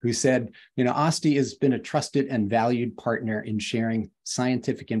 who said, OSTI has been a trusted and valued partner in sharing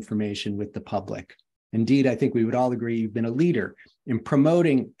scientific information with the public. Indeed, I think we would all agree you've been a leader in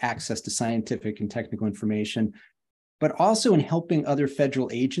promoting access to scientific and technical information, but also in helping other federal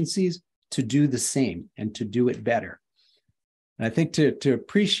agencies to do the same and to do it better. And I think to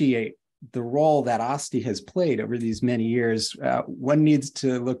appreciate the role that OSTI has played over these many years, one needs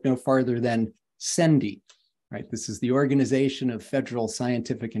to look no farther than CENDI, right? This is the Organization of Federal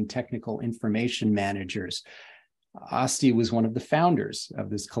Scientific and Technical Information Managers. OSTI was one of the founders of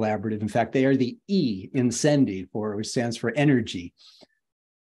this collaborative. In fact, they are the E in CENDI, which stands for energy.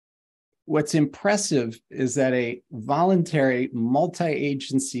 What's impressive is that a voluntary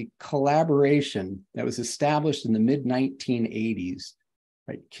multi-agency collaboration that was established in the mid-1980s,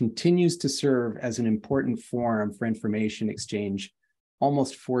 right, continues to serve as an important forum for information exchange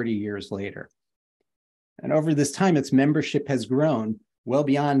almost 40 years later. And over this time, its membership has grown well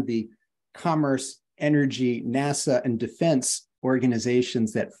beyond the commerce, energy, NASA, and defense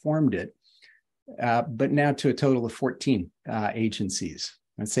organizations that formed it, but now to a total of 14 agencies.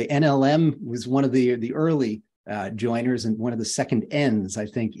 I'd say NLM was one of the early joiners and one of the second Ns, I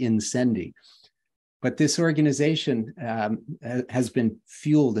think, in CENDI. But this organization has been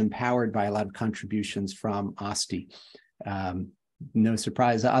fueled and powered by a lot of contributions from OSTI. No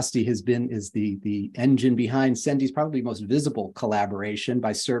surprise, OSTI is the engine behind CENDI's probably most visible collaboration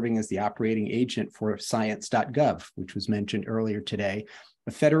by serving as the operating agent for science.gov, which was mentioned earlier today,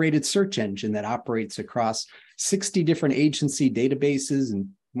 a federated search engine that operates across 60 different agency databases and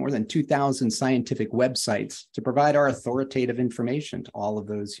more than 2,000 scientific websites to provide our authoritative information to all of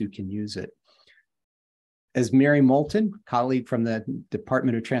those who can use it. As Mary Moulton, colleague from the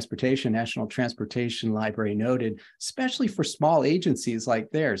Department of Transportation, National Transportation Library, noted, especially for small agencies like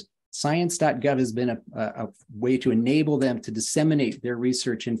theirs, science.gov has been a way to enable them to disseminate their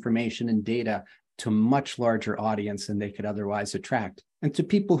research information and data to a much larger audience than they could otherwise attract, and to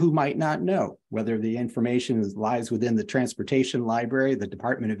people who might not know whether the information lies within the Transportation Library, the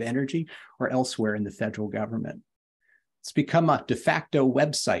Department of Energy, or elsewhere in the federal government. It's become a de facto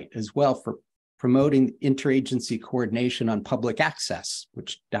website as well for promoting interagency coordination on public access,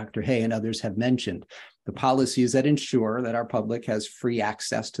 which Dr. Hay and others have mentioned, the policies that ensure that our public has free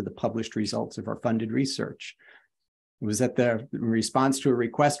access to the published results of our funded research. It was in response to a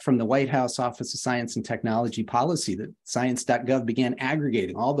request from the White House Office of Science and Technology Policy that science.gov began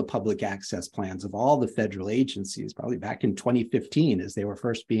aggregating all the public access plans of all the federal agencies, probably back in 2015 as they were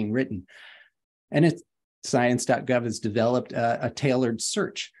first being written. And science.gov has developed a tailored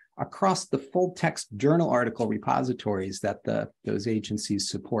search across the full text journal article repositories that those agencies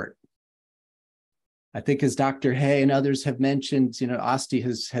support. I think as Dr. Hay and others have mentioned,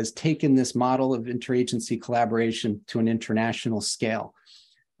 OSTI has taken this model of interagency collaboration to an international scale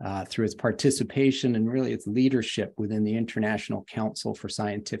through its participation and really its leadership within the International Council for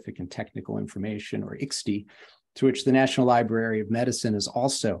Scientific and Technical Information, or ICSTI, to which the National Library of Medicine is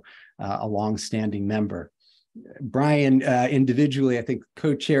also a longstanding member. Brian individually, I think,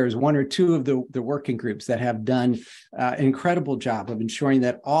 co-chairs one or two of the working groups that have done an incredible job of ensuring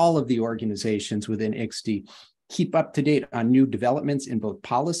that all of the organizations within ICSTI keep up to date on new developments in both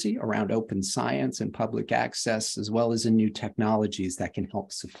policy around open science and public access, as well as in new technologies that can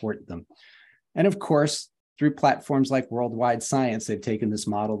help support them. And of course, through platforms like Worldwide Science, they've taken this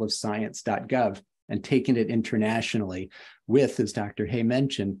model of science.gov and taken it internationally with, as Dr. Hay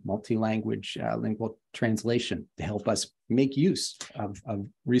mentioned, multi-language lingual translation to help us make use of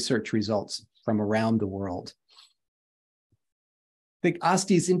research results from around the world. I think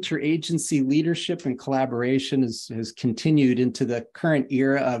OSTI's interagency leadership and collaboration has continued into the current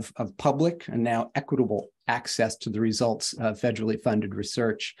era of public and now equitable access to the results of federally funded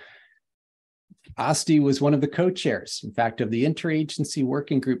research. OSTI was one of the co-chairs, in fact, of the interagency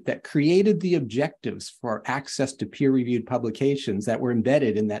working group that created the objectives for access to peer-reviewed publications that were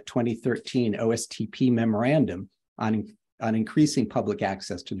embedded in that 2013 OSTP memorandum on increasing public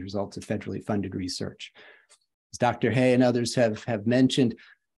access to the results of federally funded research. As Dr. Hay and others have mentioned,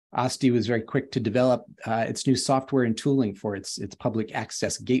 OSTI was very quick to develop its new software and tooling for its public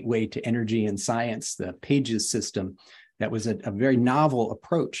access gateway to energy and science, the PAGES system. That was a very novel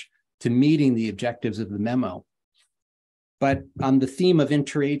approach to meeting the objectives of the memo. But on the theme of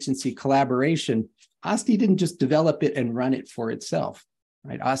interagency collaboration, OSTI didn't just develop it and run it for itself,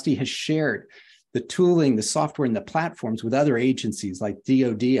 right? OSTI has shared the tooling, the software, and the platforms with other agencies like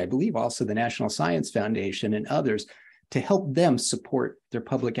DoD, I believe also the National Science Foundation and others, to help them support their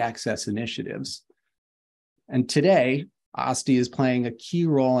public access initiatives. And today, OSTI is playing a key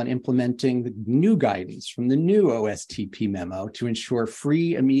role in implementing the new guidance from the new OSTP memo to ensure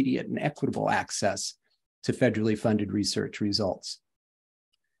free, immediate, and equitable access to federally funded research results.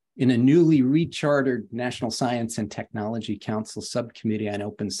 In a newly rechartered National Science and Technology Council Subcommittee on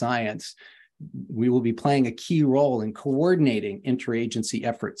Open Science, we will be playing a key role in coordinating interagency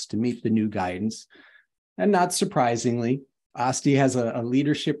efforts to meet the new guidance. And not surprisingly, OSTI has a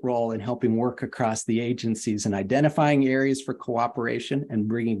leadership role in helping work across the agencies and identifying areas for cooperation and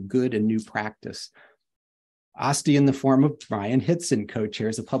bringing good and new practice. OSTI, in the form of Brian Hitson,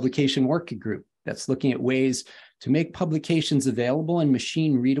 co-chairs a publication working group that's looking at ways to make publications available in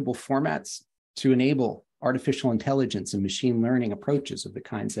machine-readable formats to enable artificial intelligence and machine learning approaches of the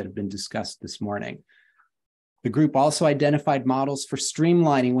kinds that have been discussed this morning. The group also identified models for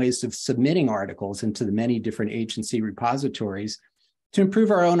streamlining ways of submitting articles into the many different agency repositories to improve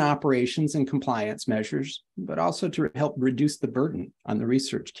our own operations and compliance measures, but also to help reduce the burden on the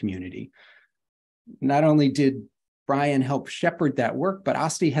research community. Not only did Brian help shepherd that work, but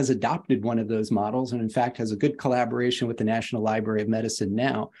OSTI has adopted one of those models and in fact has a good collaboration with the National Library of Medicine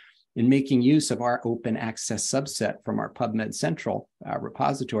now in making use of our open access subset from our PubMed Central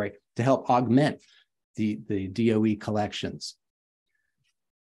repository to help augment the DOE collections.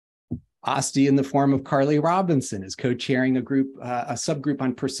 OSTI, in the form of Carly Robinson, is co-chairing a subgroup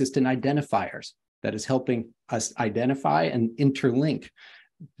on persistent identifiers that is helping us identify and interlink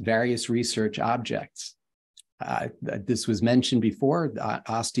various research objects. This was mentioned before,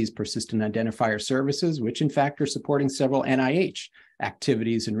 OSTI's persistent identifier services, which in fact are supporting several NIH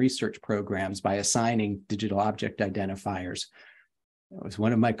activities and research programs by assigning digital object identifiers. It was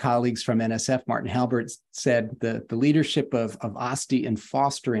one of my colleagues from NSF, Martin Halbert, said the leadership of OSTI in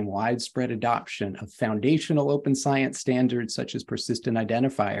fostering widespread adoption of foundational open science standards such as persistent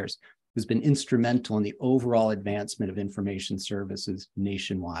identifiers has been instrumental in the overall advancement of information services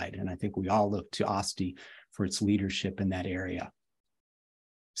nationwide. And I think we all look to OSTI for its leadership in that area.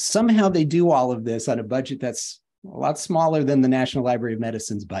 Somehow they do all of this on a budget that's a lot smaller than the National Library of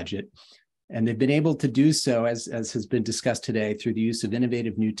Medicine's budget. And they've been able to do so, as has been discussed today, through the use of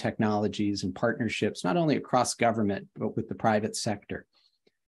innovative new technologies and partnerships, not only across government, but with the private sector.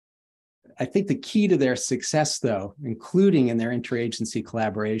 I think the key to their success, though, including in their interagency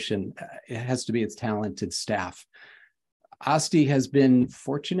collaboration, it has to be its talented staff. OSTI has been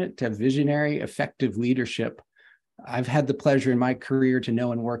fortunate to have visionary, effective leadership. I've had the pleasure in my career to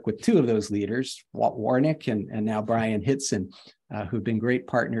know and work with two of those leaders, Walt Warnick and now Brian Hitson, who've been great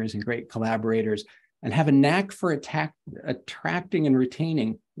partners and great collaborators and have a knack for attracting and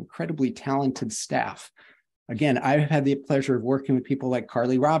retaining incredibly talented staff. Again, I've had the pleasure of working with people like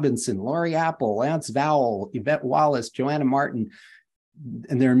Carly Robinson, Lori Apple, Lance Vowell, Yvette Wallace, Joanna Martin,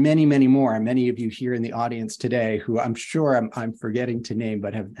 and there are many, many more. Many of you here in the audience today who I'm sure I'm forgetting to name,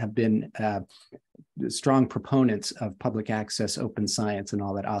 but have been strong proponents of public access, open science, and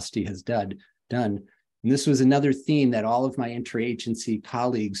all that OSTI has done. And this was another theme that all of my interagency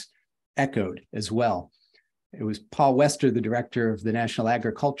colleagues echoed as well. It was Paul Wester, the director of the National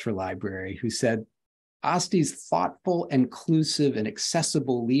Agricultural Library, who said, OSTI's thoughtful, inclusive, and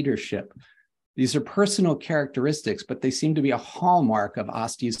accessible leadership. These are personal characteristics, but they seem to be a hallmark of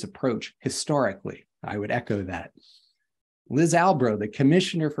OSTI's approach historically. I would echo that. Liz Albro, the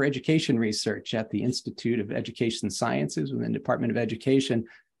Commissioner for Education Research at the Institute of Education Sciences within the Department of Education,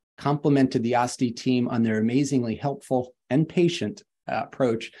 complimented the OSTI team on their amazingly helpful and patient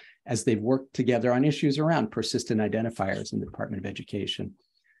approach as they've worked together on issues around persistent identifiers in the Department of Education.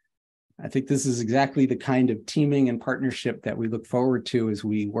 I think this is exactly the kind of teaming and partnership that we look forward to as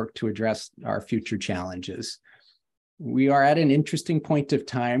we work to address our future challenges. We are at an interesting point of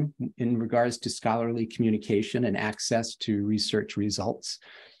time in regards to scholarly communication and access to research results.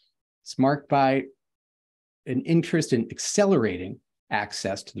 It's marked by an interest in accelerating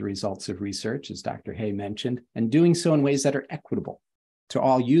access to the results of research, as Dr. Hay mentioned, and doing so in ways that are equitable to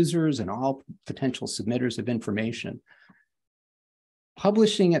all users and all potential submitters of information.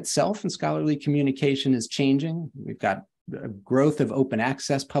 Publishing itself and scholarly communication is changing. We've got a growth of open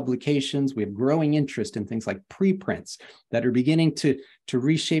access publications. We have growing interest in things like preprints that are beginning to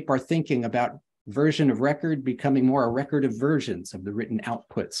reshape our thinking about version of record becoming more a record of versions of the written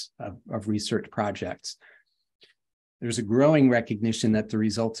outputs of research projects. There's a growing recognition that the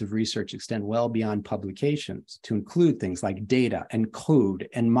results of research extend well beyond publications to include things like data and code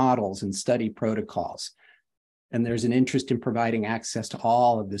and models and study protocols. And there's an interest in providing access to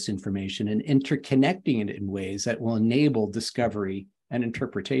all of this information and interconnecting it in ways that will enable discovery and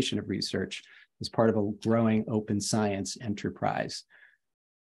interpretation of research as part of a growing open science enterprise.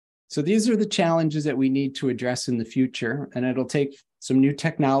 So these are the challenges that we need to address in the future, and it'll take some new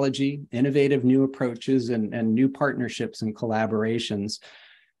technology, innovative new approaches, and new partnerships and collaborations.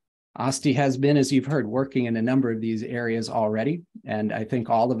 OSTI has been, as you've heard, working in a number of these areas already, and I think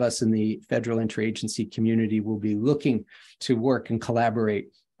all of us in the federal interagency community will be looking to work and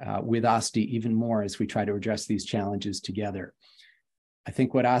collaborate with OSTI even more as we try to address these challenges together. I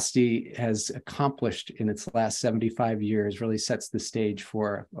think what OSTI has accomplished in its last 75 years really sets the stage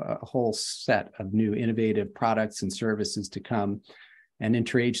for a whole set of new innovative products and services to come, and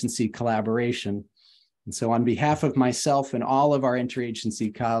interagency collaboration. And so on behalf of myself and all of our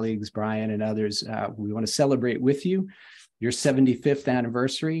interagency colleagues, Brian and others, we want to celebrate with you your 75th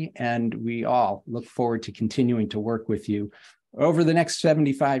anniversary, and we all look forward to continuing to work with you over the next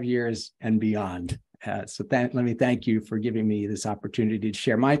 75 years and beyond. So let me thank you for giving me this opportunity to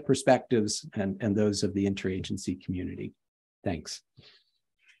share my perspectives and those of the interagency community. Thanks.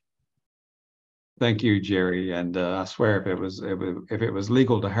 Thank you, Jerry. And I swear, if it was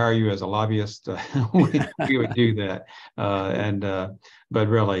legal to hire you as a lobbyist, we would do that. But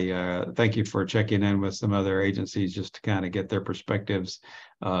really, thank you for checking in with some other agencies just to kind of get their perspectives,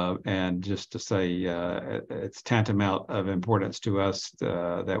 and just to say it's tantamount of importance to us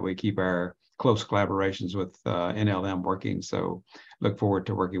that we keep our close collaborations with NLM working. So look forward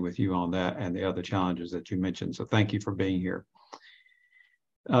to working with you on that and the other challenges that you mentioned. So thank you for being here.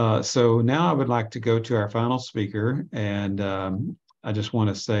 So now I would like to go to our final speaker, and I just want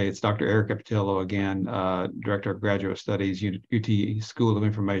to say it's Dr. Erica Patillo again, Director of Graduate Studies, UT School of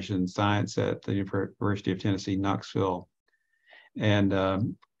Information Science at the University of Tennessee, Knoxville. And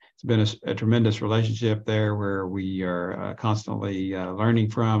it's been a tremendous relationship there where we are constantly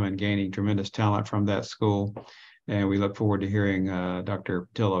learning from and gaining tremendous talent from that school. And we look forward to hearing Dr.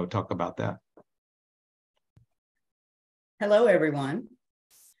 Patillo talk about that. Hello, everyone.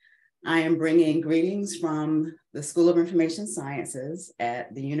 I am bringing greetings from the School of Information Sciences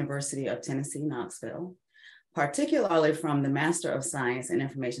at the University of Tennessee, Knoxville, particularly from the Master of Science in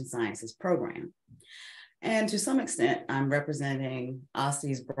Information Sciences program. And to some extent, I'm representing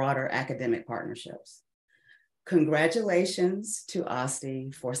OSTI's broader academic partnerships. Congratulations to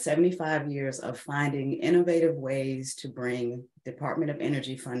OSTI for 75 years of finding innovative ways to bring Department of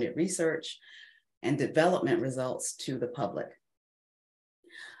Energy funded research and development results to the public.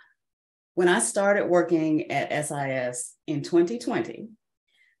 When I started working at SIS in 2020,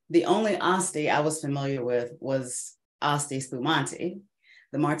 the only OSTI I was familiar with was OSTI Spumante,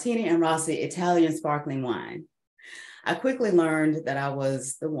 the Martini and Rossi Italian sparkling wine. I quickly learned that I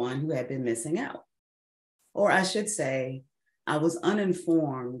was the one who had been missing out. Or I should say, I was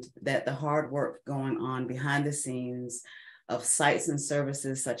uninformed that the hard work going on behind the scenes of sites and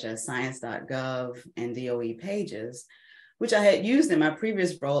services such as science.gov and DOE pages, which I had used in my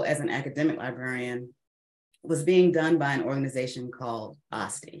previous role as an academic librarian, was being done by an organization called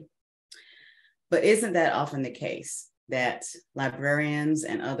OSTI. But isn't that often the case, that librarians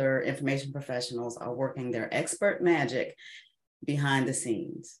and other information professionals are working their expert magic behind the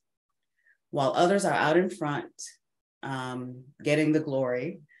scenes? While others are out in front, getting the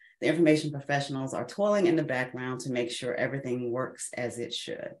glory, the information professionals are toiling in the background to make sure everything works as it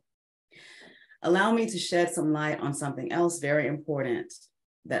should. Allow me to shed some light on something else very important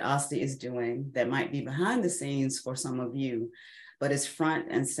that OSTI is doing that might be behind the scenes for some of you, but is front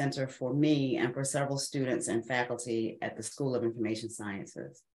and center for me and for several students and faculty at the School of Information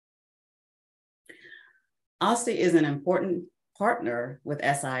Sciences. OSTI is an important partner with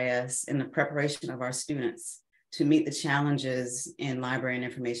SIS in the preparation of our students to meet the challenges in library and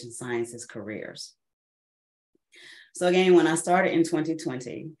information sciences careers. So again, when I started in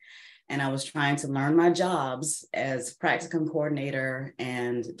 2020, and I was trying to learn my jobs as practicum coordinator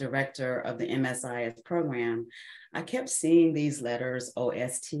and director of the MSIS program, I kept seeing these letters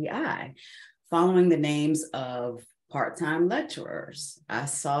OSTI, following the names of part-time lecturers. I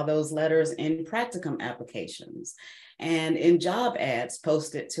saw those letters in practicum applications and in job ads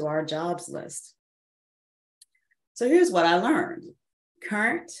posted to our jobs list. So here's what I learned.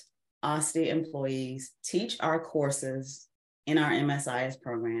 Current OSTI employees teach our courses in our MSIS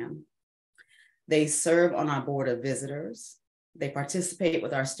program. They serve on our board of visitors. They participate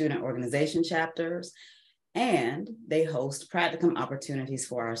with our student organization chapters, and they host practicum opportunities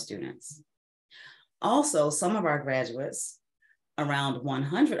for our students. Also, some of our graduates, around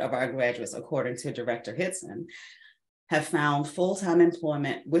 100 of our graduates, according to Director Hitson, have found full-time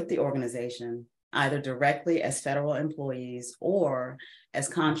employment with the organization, either directly as federal employees or as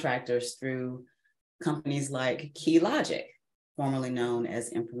contractors through companies like KeyLogic, formerly known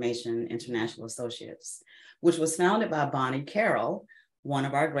as Information International Associates, which was founded by Bonnie Carroll, one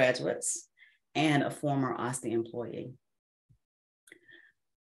of our graduates, and a former OSTI employee.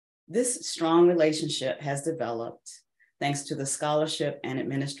 This strong relationship has developed thanks to the scholarship and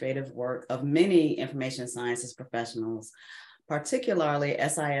administrative work of many information sciences professionals, particularly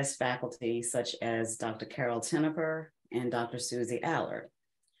SIS faculty such as Dr. Carol Tenneper and Dr. Susie Allard.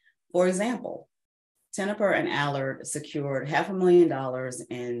 For example, Tenneper and Allard secured $500,000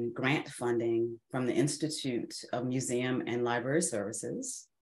 in grant funding from the Institute of Museum and Library Services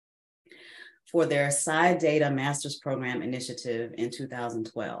for their SciData Master's Program initiative in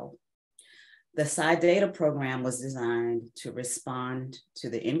 2012. The SciData program was designed to respond to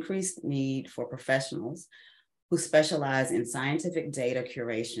the increased need for professionals who specialize in scientific data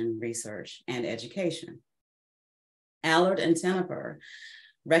curation, research, and education. Allard and Tenneper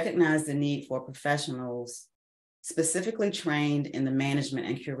recognized the need for professionals specifically trained in the management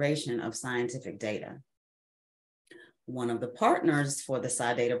and curation of scientific data. One of the partners for the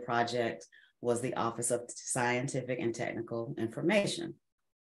SciData project was the Office of Scientific and Technical Information.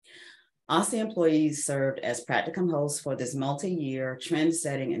 OSTI employees served as practicum hosts for this multi-year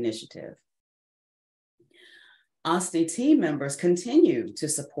trend-setting initiative. OSTI team members continue to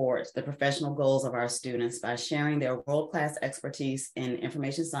support the professional goals of our students by sharing their world-class expertise in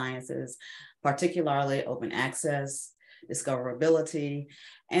information sciences, particularly open access, discoverability,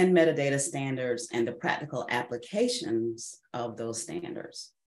 and metadata standards, and the practical applications of those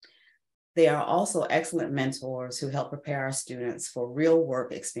standards. They are also excellent mentors who help prepare our students for real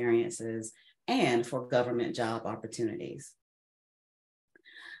work experiences and for government job opportunities.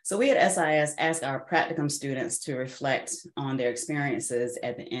 So we at SIS ask our practicum students to reflect on their experiences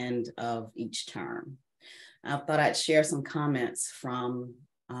at the end of each term. I thought I'd share some comments from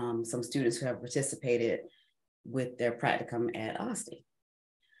some students who have participated with their practicum at OSTI.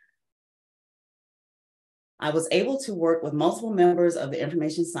 I was able to work with multiple members of the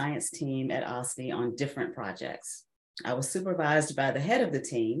information science team at OSTI on different projects. I was supervised by the head of the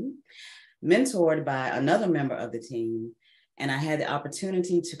team, mentored by another member of the team, and I had the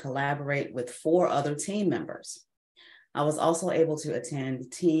opportunity to collaborate with 4 other team members. I was also able to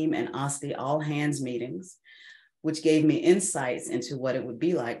attend team and OSTI all hands meetings, which gave me insights into what it would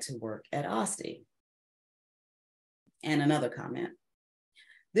be like to work at OSTI. And another comment.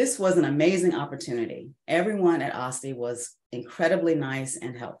 This was an amazing opportunity. Everyone at OSTI was incredibly nice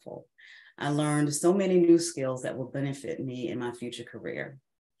and helpful. I learned so many new skills that will benefit me in my future career.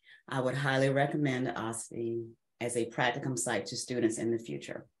 I would highly recommend OSTI as a practicum site to students in the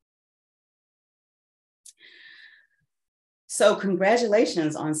future. So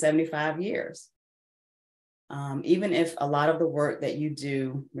congratulations on 75 years. Even if a lot of the work that you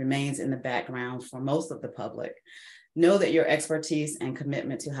do remains in the background for most of the public, know that your expertise and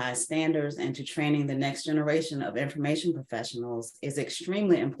commitment to high standards and to training the next generation of information professionals is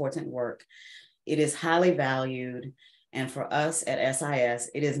extremely important work. It is highly valued, and for us at SIS,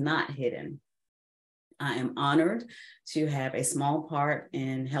 it is not hidden. I am honored to have a small part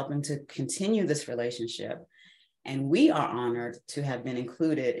in helping to continue this relationship, and we are honored to have been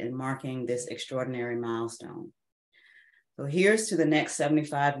included in marking this extraordinary milestone. So here's to the next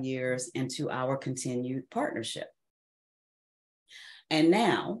 75 years and to our continued partnership. And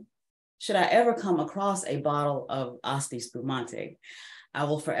now, should I ever come across a bottle of OSTI Spumante, I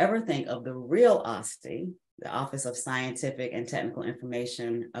will forever think of the real OSTI, the Office of Scientific and Technical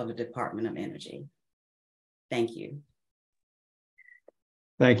Information of the Department of Energy. Thank you.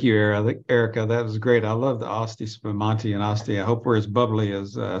 Thank you, Erica. That was great. I love the OSTI Spumante and OSTI. I hope we're as bubbly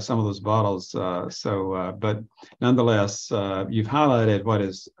as some of those bottles. But nonetheless, you've highlighted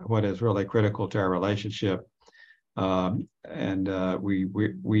what is really critical to our relationship. We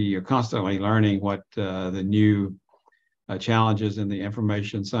are constantly learning what the new challenges in the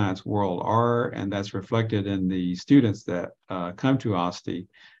information science world are, and that's reflected in the students that come to OSTI.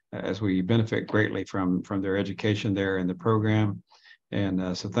 as we benefit greatly from their education there in the program.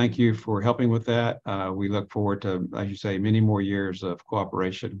 And so thank you for helping with that. We look forward to, as you say, many more years of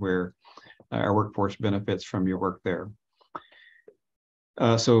cooperation where our workforce benefits from your work there.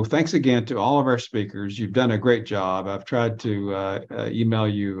 So thanks again to all of our speakers. You've done a great job. I've tried to email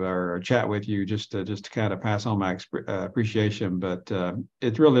you or chat with you just to kind of pass on my appreciation, but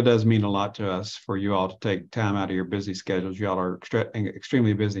it really does mean a lot to us for you all to take time out of your busy schedules. You all are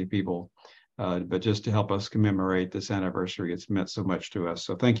extremely busy people, but just to help us commemorate this anniversary, it's meant so much to us.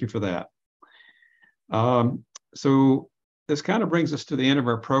 So thank you for that. So this kind of brings us to the end of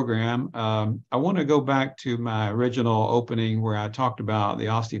our program. I want to go back to my original opening where I talked about the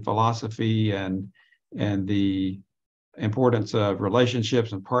OSTI philosophy and the importance of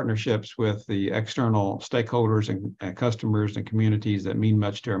relationships and partnerships with the external stakeholders and customers and communities that mean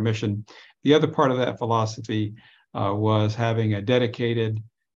much to our mission. The other part of that philosophy was having a dedicated,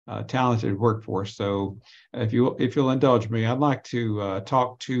 talented workforce. So if you'll indulge me, I'd like to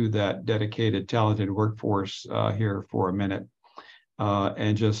talk to that dedicated, talented workforce here for a minute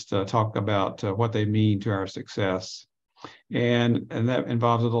and just talk about what they mean to our success. And that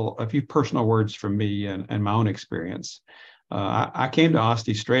involves a few personal words from me and my own experience. I came to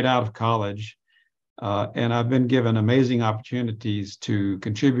OSTI straight out of college, and I've been given amazing opportunities to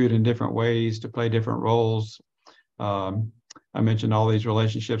contribute in different ways, to play different roles. I mentioned all these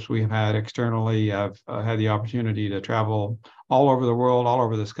relationships we've had externally. I've had the opportunity to travel all over the world, all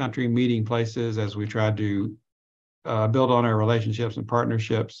over this country, meeting places as we tried to build on our relationships and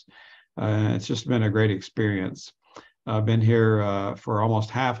partnerships. It's just been a great experience. I've been here for almost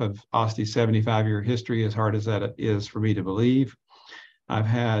half of OSTI's 75-year history, as hard as that is for me to believe. I've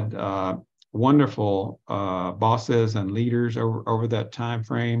had wonderful bosses and leaders over that time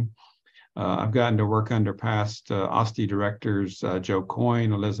frame. I've gotten to work under past OSTI directors, Joe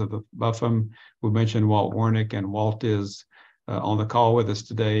Coyne, Elizabeth Buffum. We mentioned Walt Warnick, and Walt is on the call with us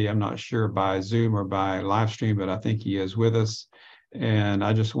today. I'm not sure by Zoom or by live stream, but I think he is with us. And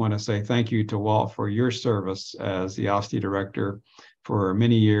I just want to say thank you to Walt for your service as the OSTI director for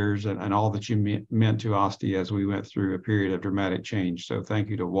many years and all that you meant to OSTI as we went through a period of dramatic change. So thank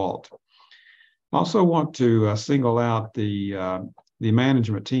you to Walt. I also want to single out the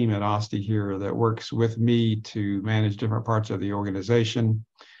management team at OSTI here that works with me to manage different parts of the organization.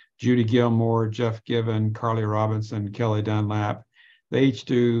 Judy Gilmore, Jeff Given, Carly Robinson, Kelly Dunlap. They each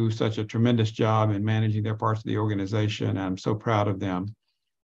do such a tremendous job in managing their parts of the organization, and I'm so proud of them.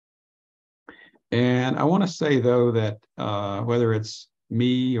 And I want to say, though, that whether it's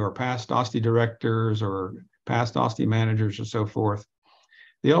me or past OSTI directors or past OSTI managers or so forth,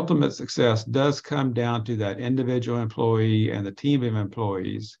 the ultimate success does come down to that individual employee and the team of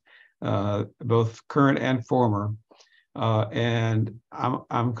employees, both current and former. And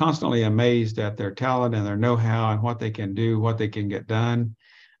I'm constantly amazed at their talent and their know-how and what they can do, what they can get done,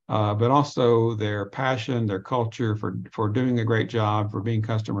 but also their passion, their culture for doing a great job, for being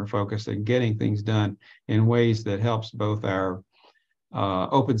customer focused and getting things done in ways that helps both our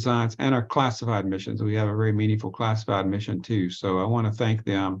open science and our classified missions. We have a very meaningful classified mission too. So I want to thank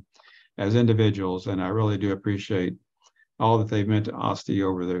them as individuals, and I really do appreciate all that they've meant to OSTI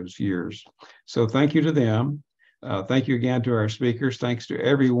over those years. So thank you to them. Thank you again to our speakers. Thanks to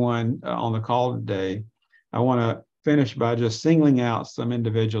everyone on the call today. I want to finish by just singling out some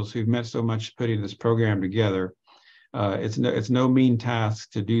individuals who've meant so much putting this program together. It's no mean task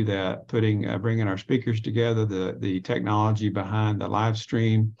to do that, bringing our speakers together, the technology behind the live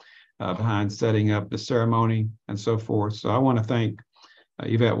stream, behind setting up the ceremony and so forth. So I want to thank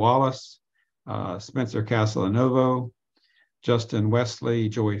Yvette Wallace, Spencer Castellanovo, Justin Wesley,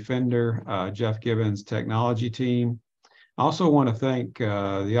 Joey Fender, Jeff Gibbons' technology team. I also want to thank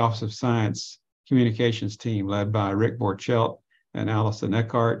the Office of Science Communications team led by Rick Borchelt and Allison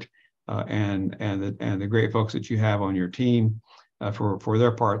Eckhart, and the great folks that you have on your team for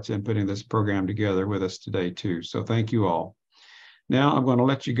their parts in putting this program together with us today too. So thank you all. Now I'm going to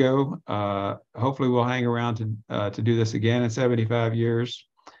let you go. Hopefully we'll hang around to do this again in 75 years.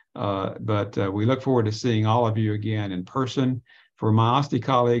 But we look forward to seeing all of you again in person. For my OSTI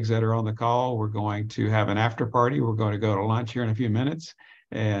colleagues that are on the call, we're going to have an after party. We're going to go to lunch here in a few minutes,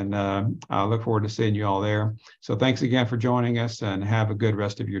 and I look forward to seeing you all there. So thanks again for joining us, and have a good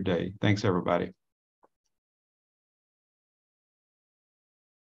rest of your day. Thanks, everybody.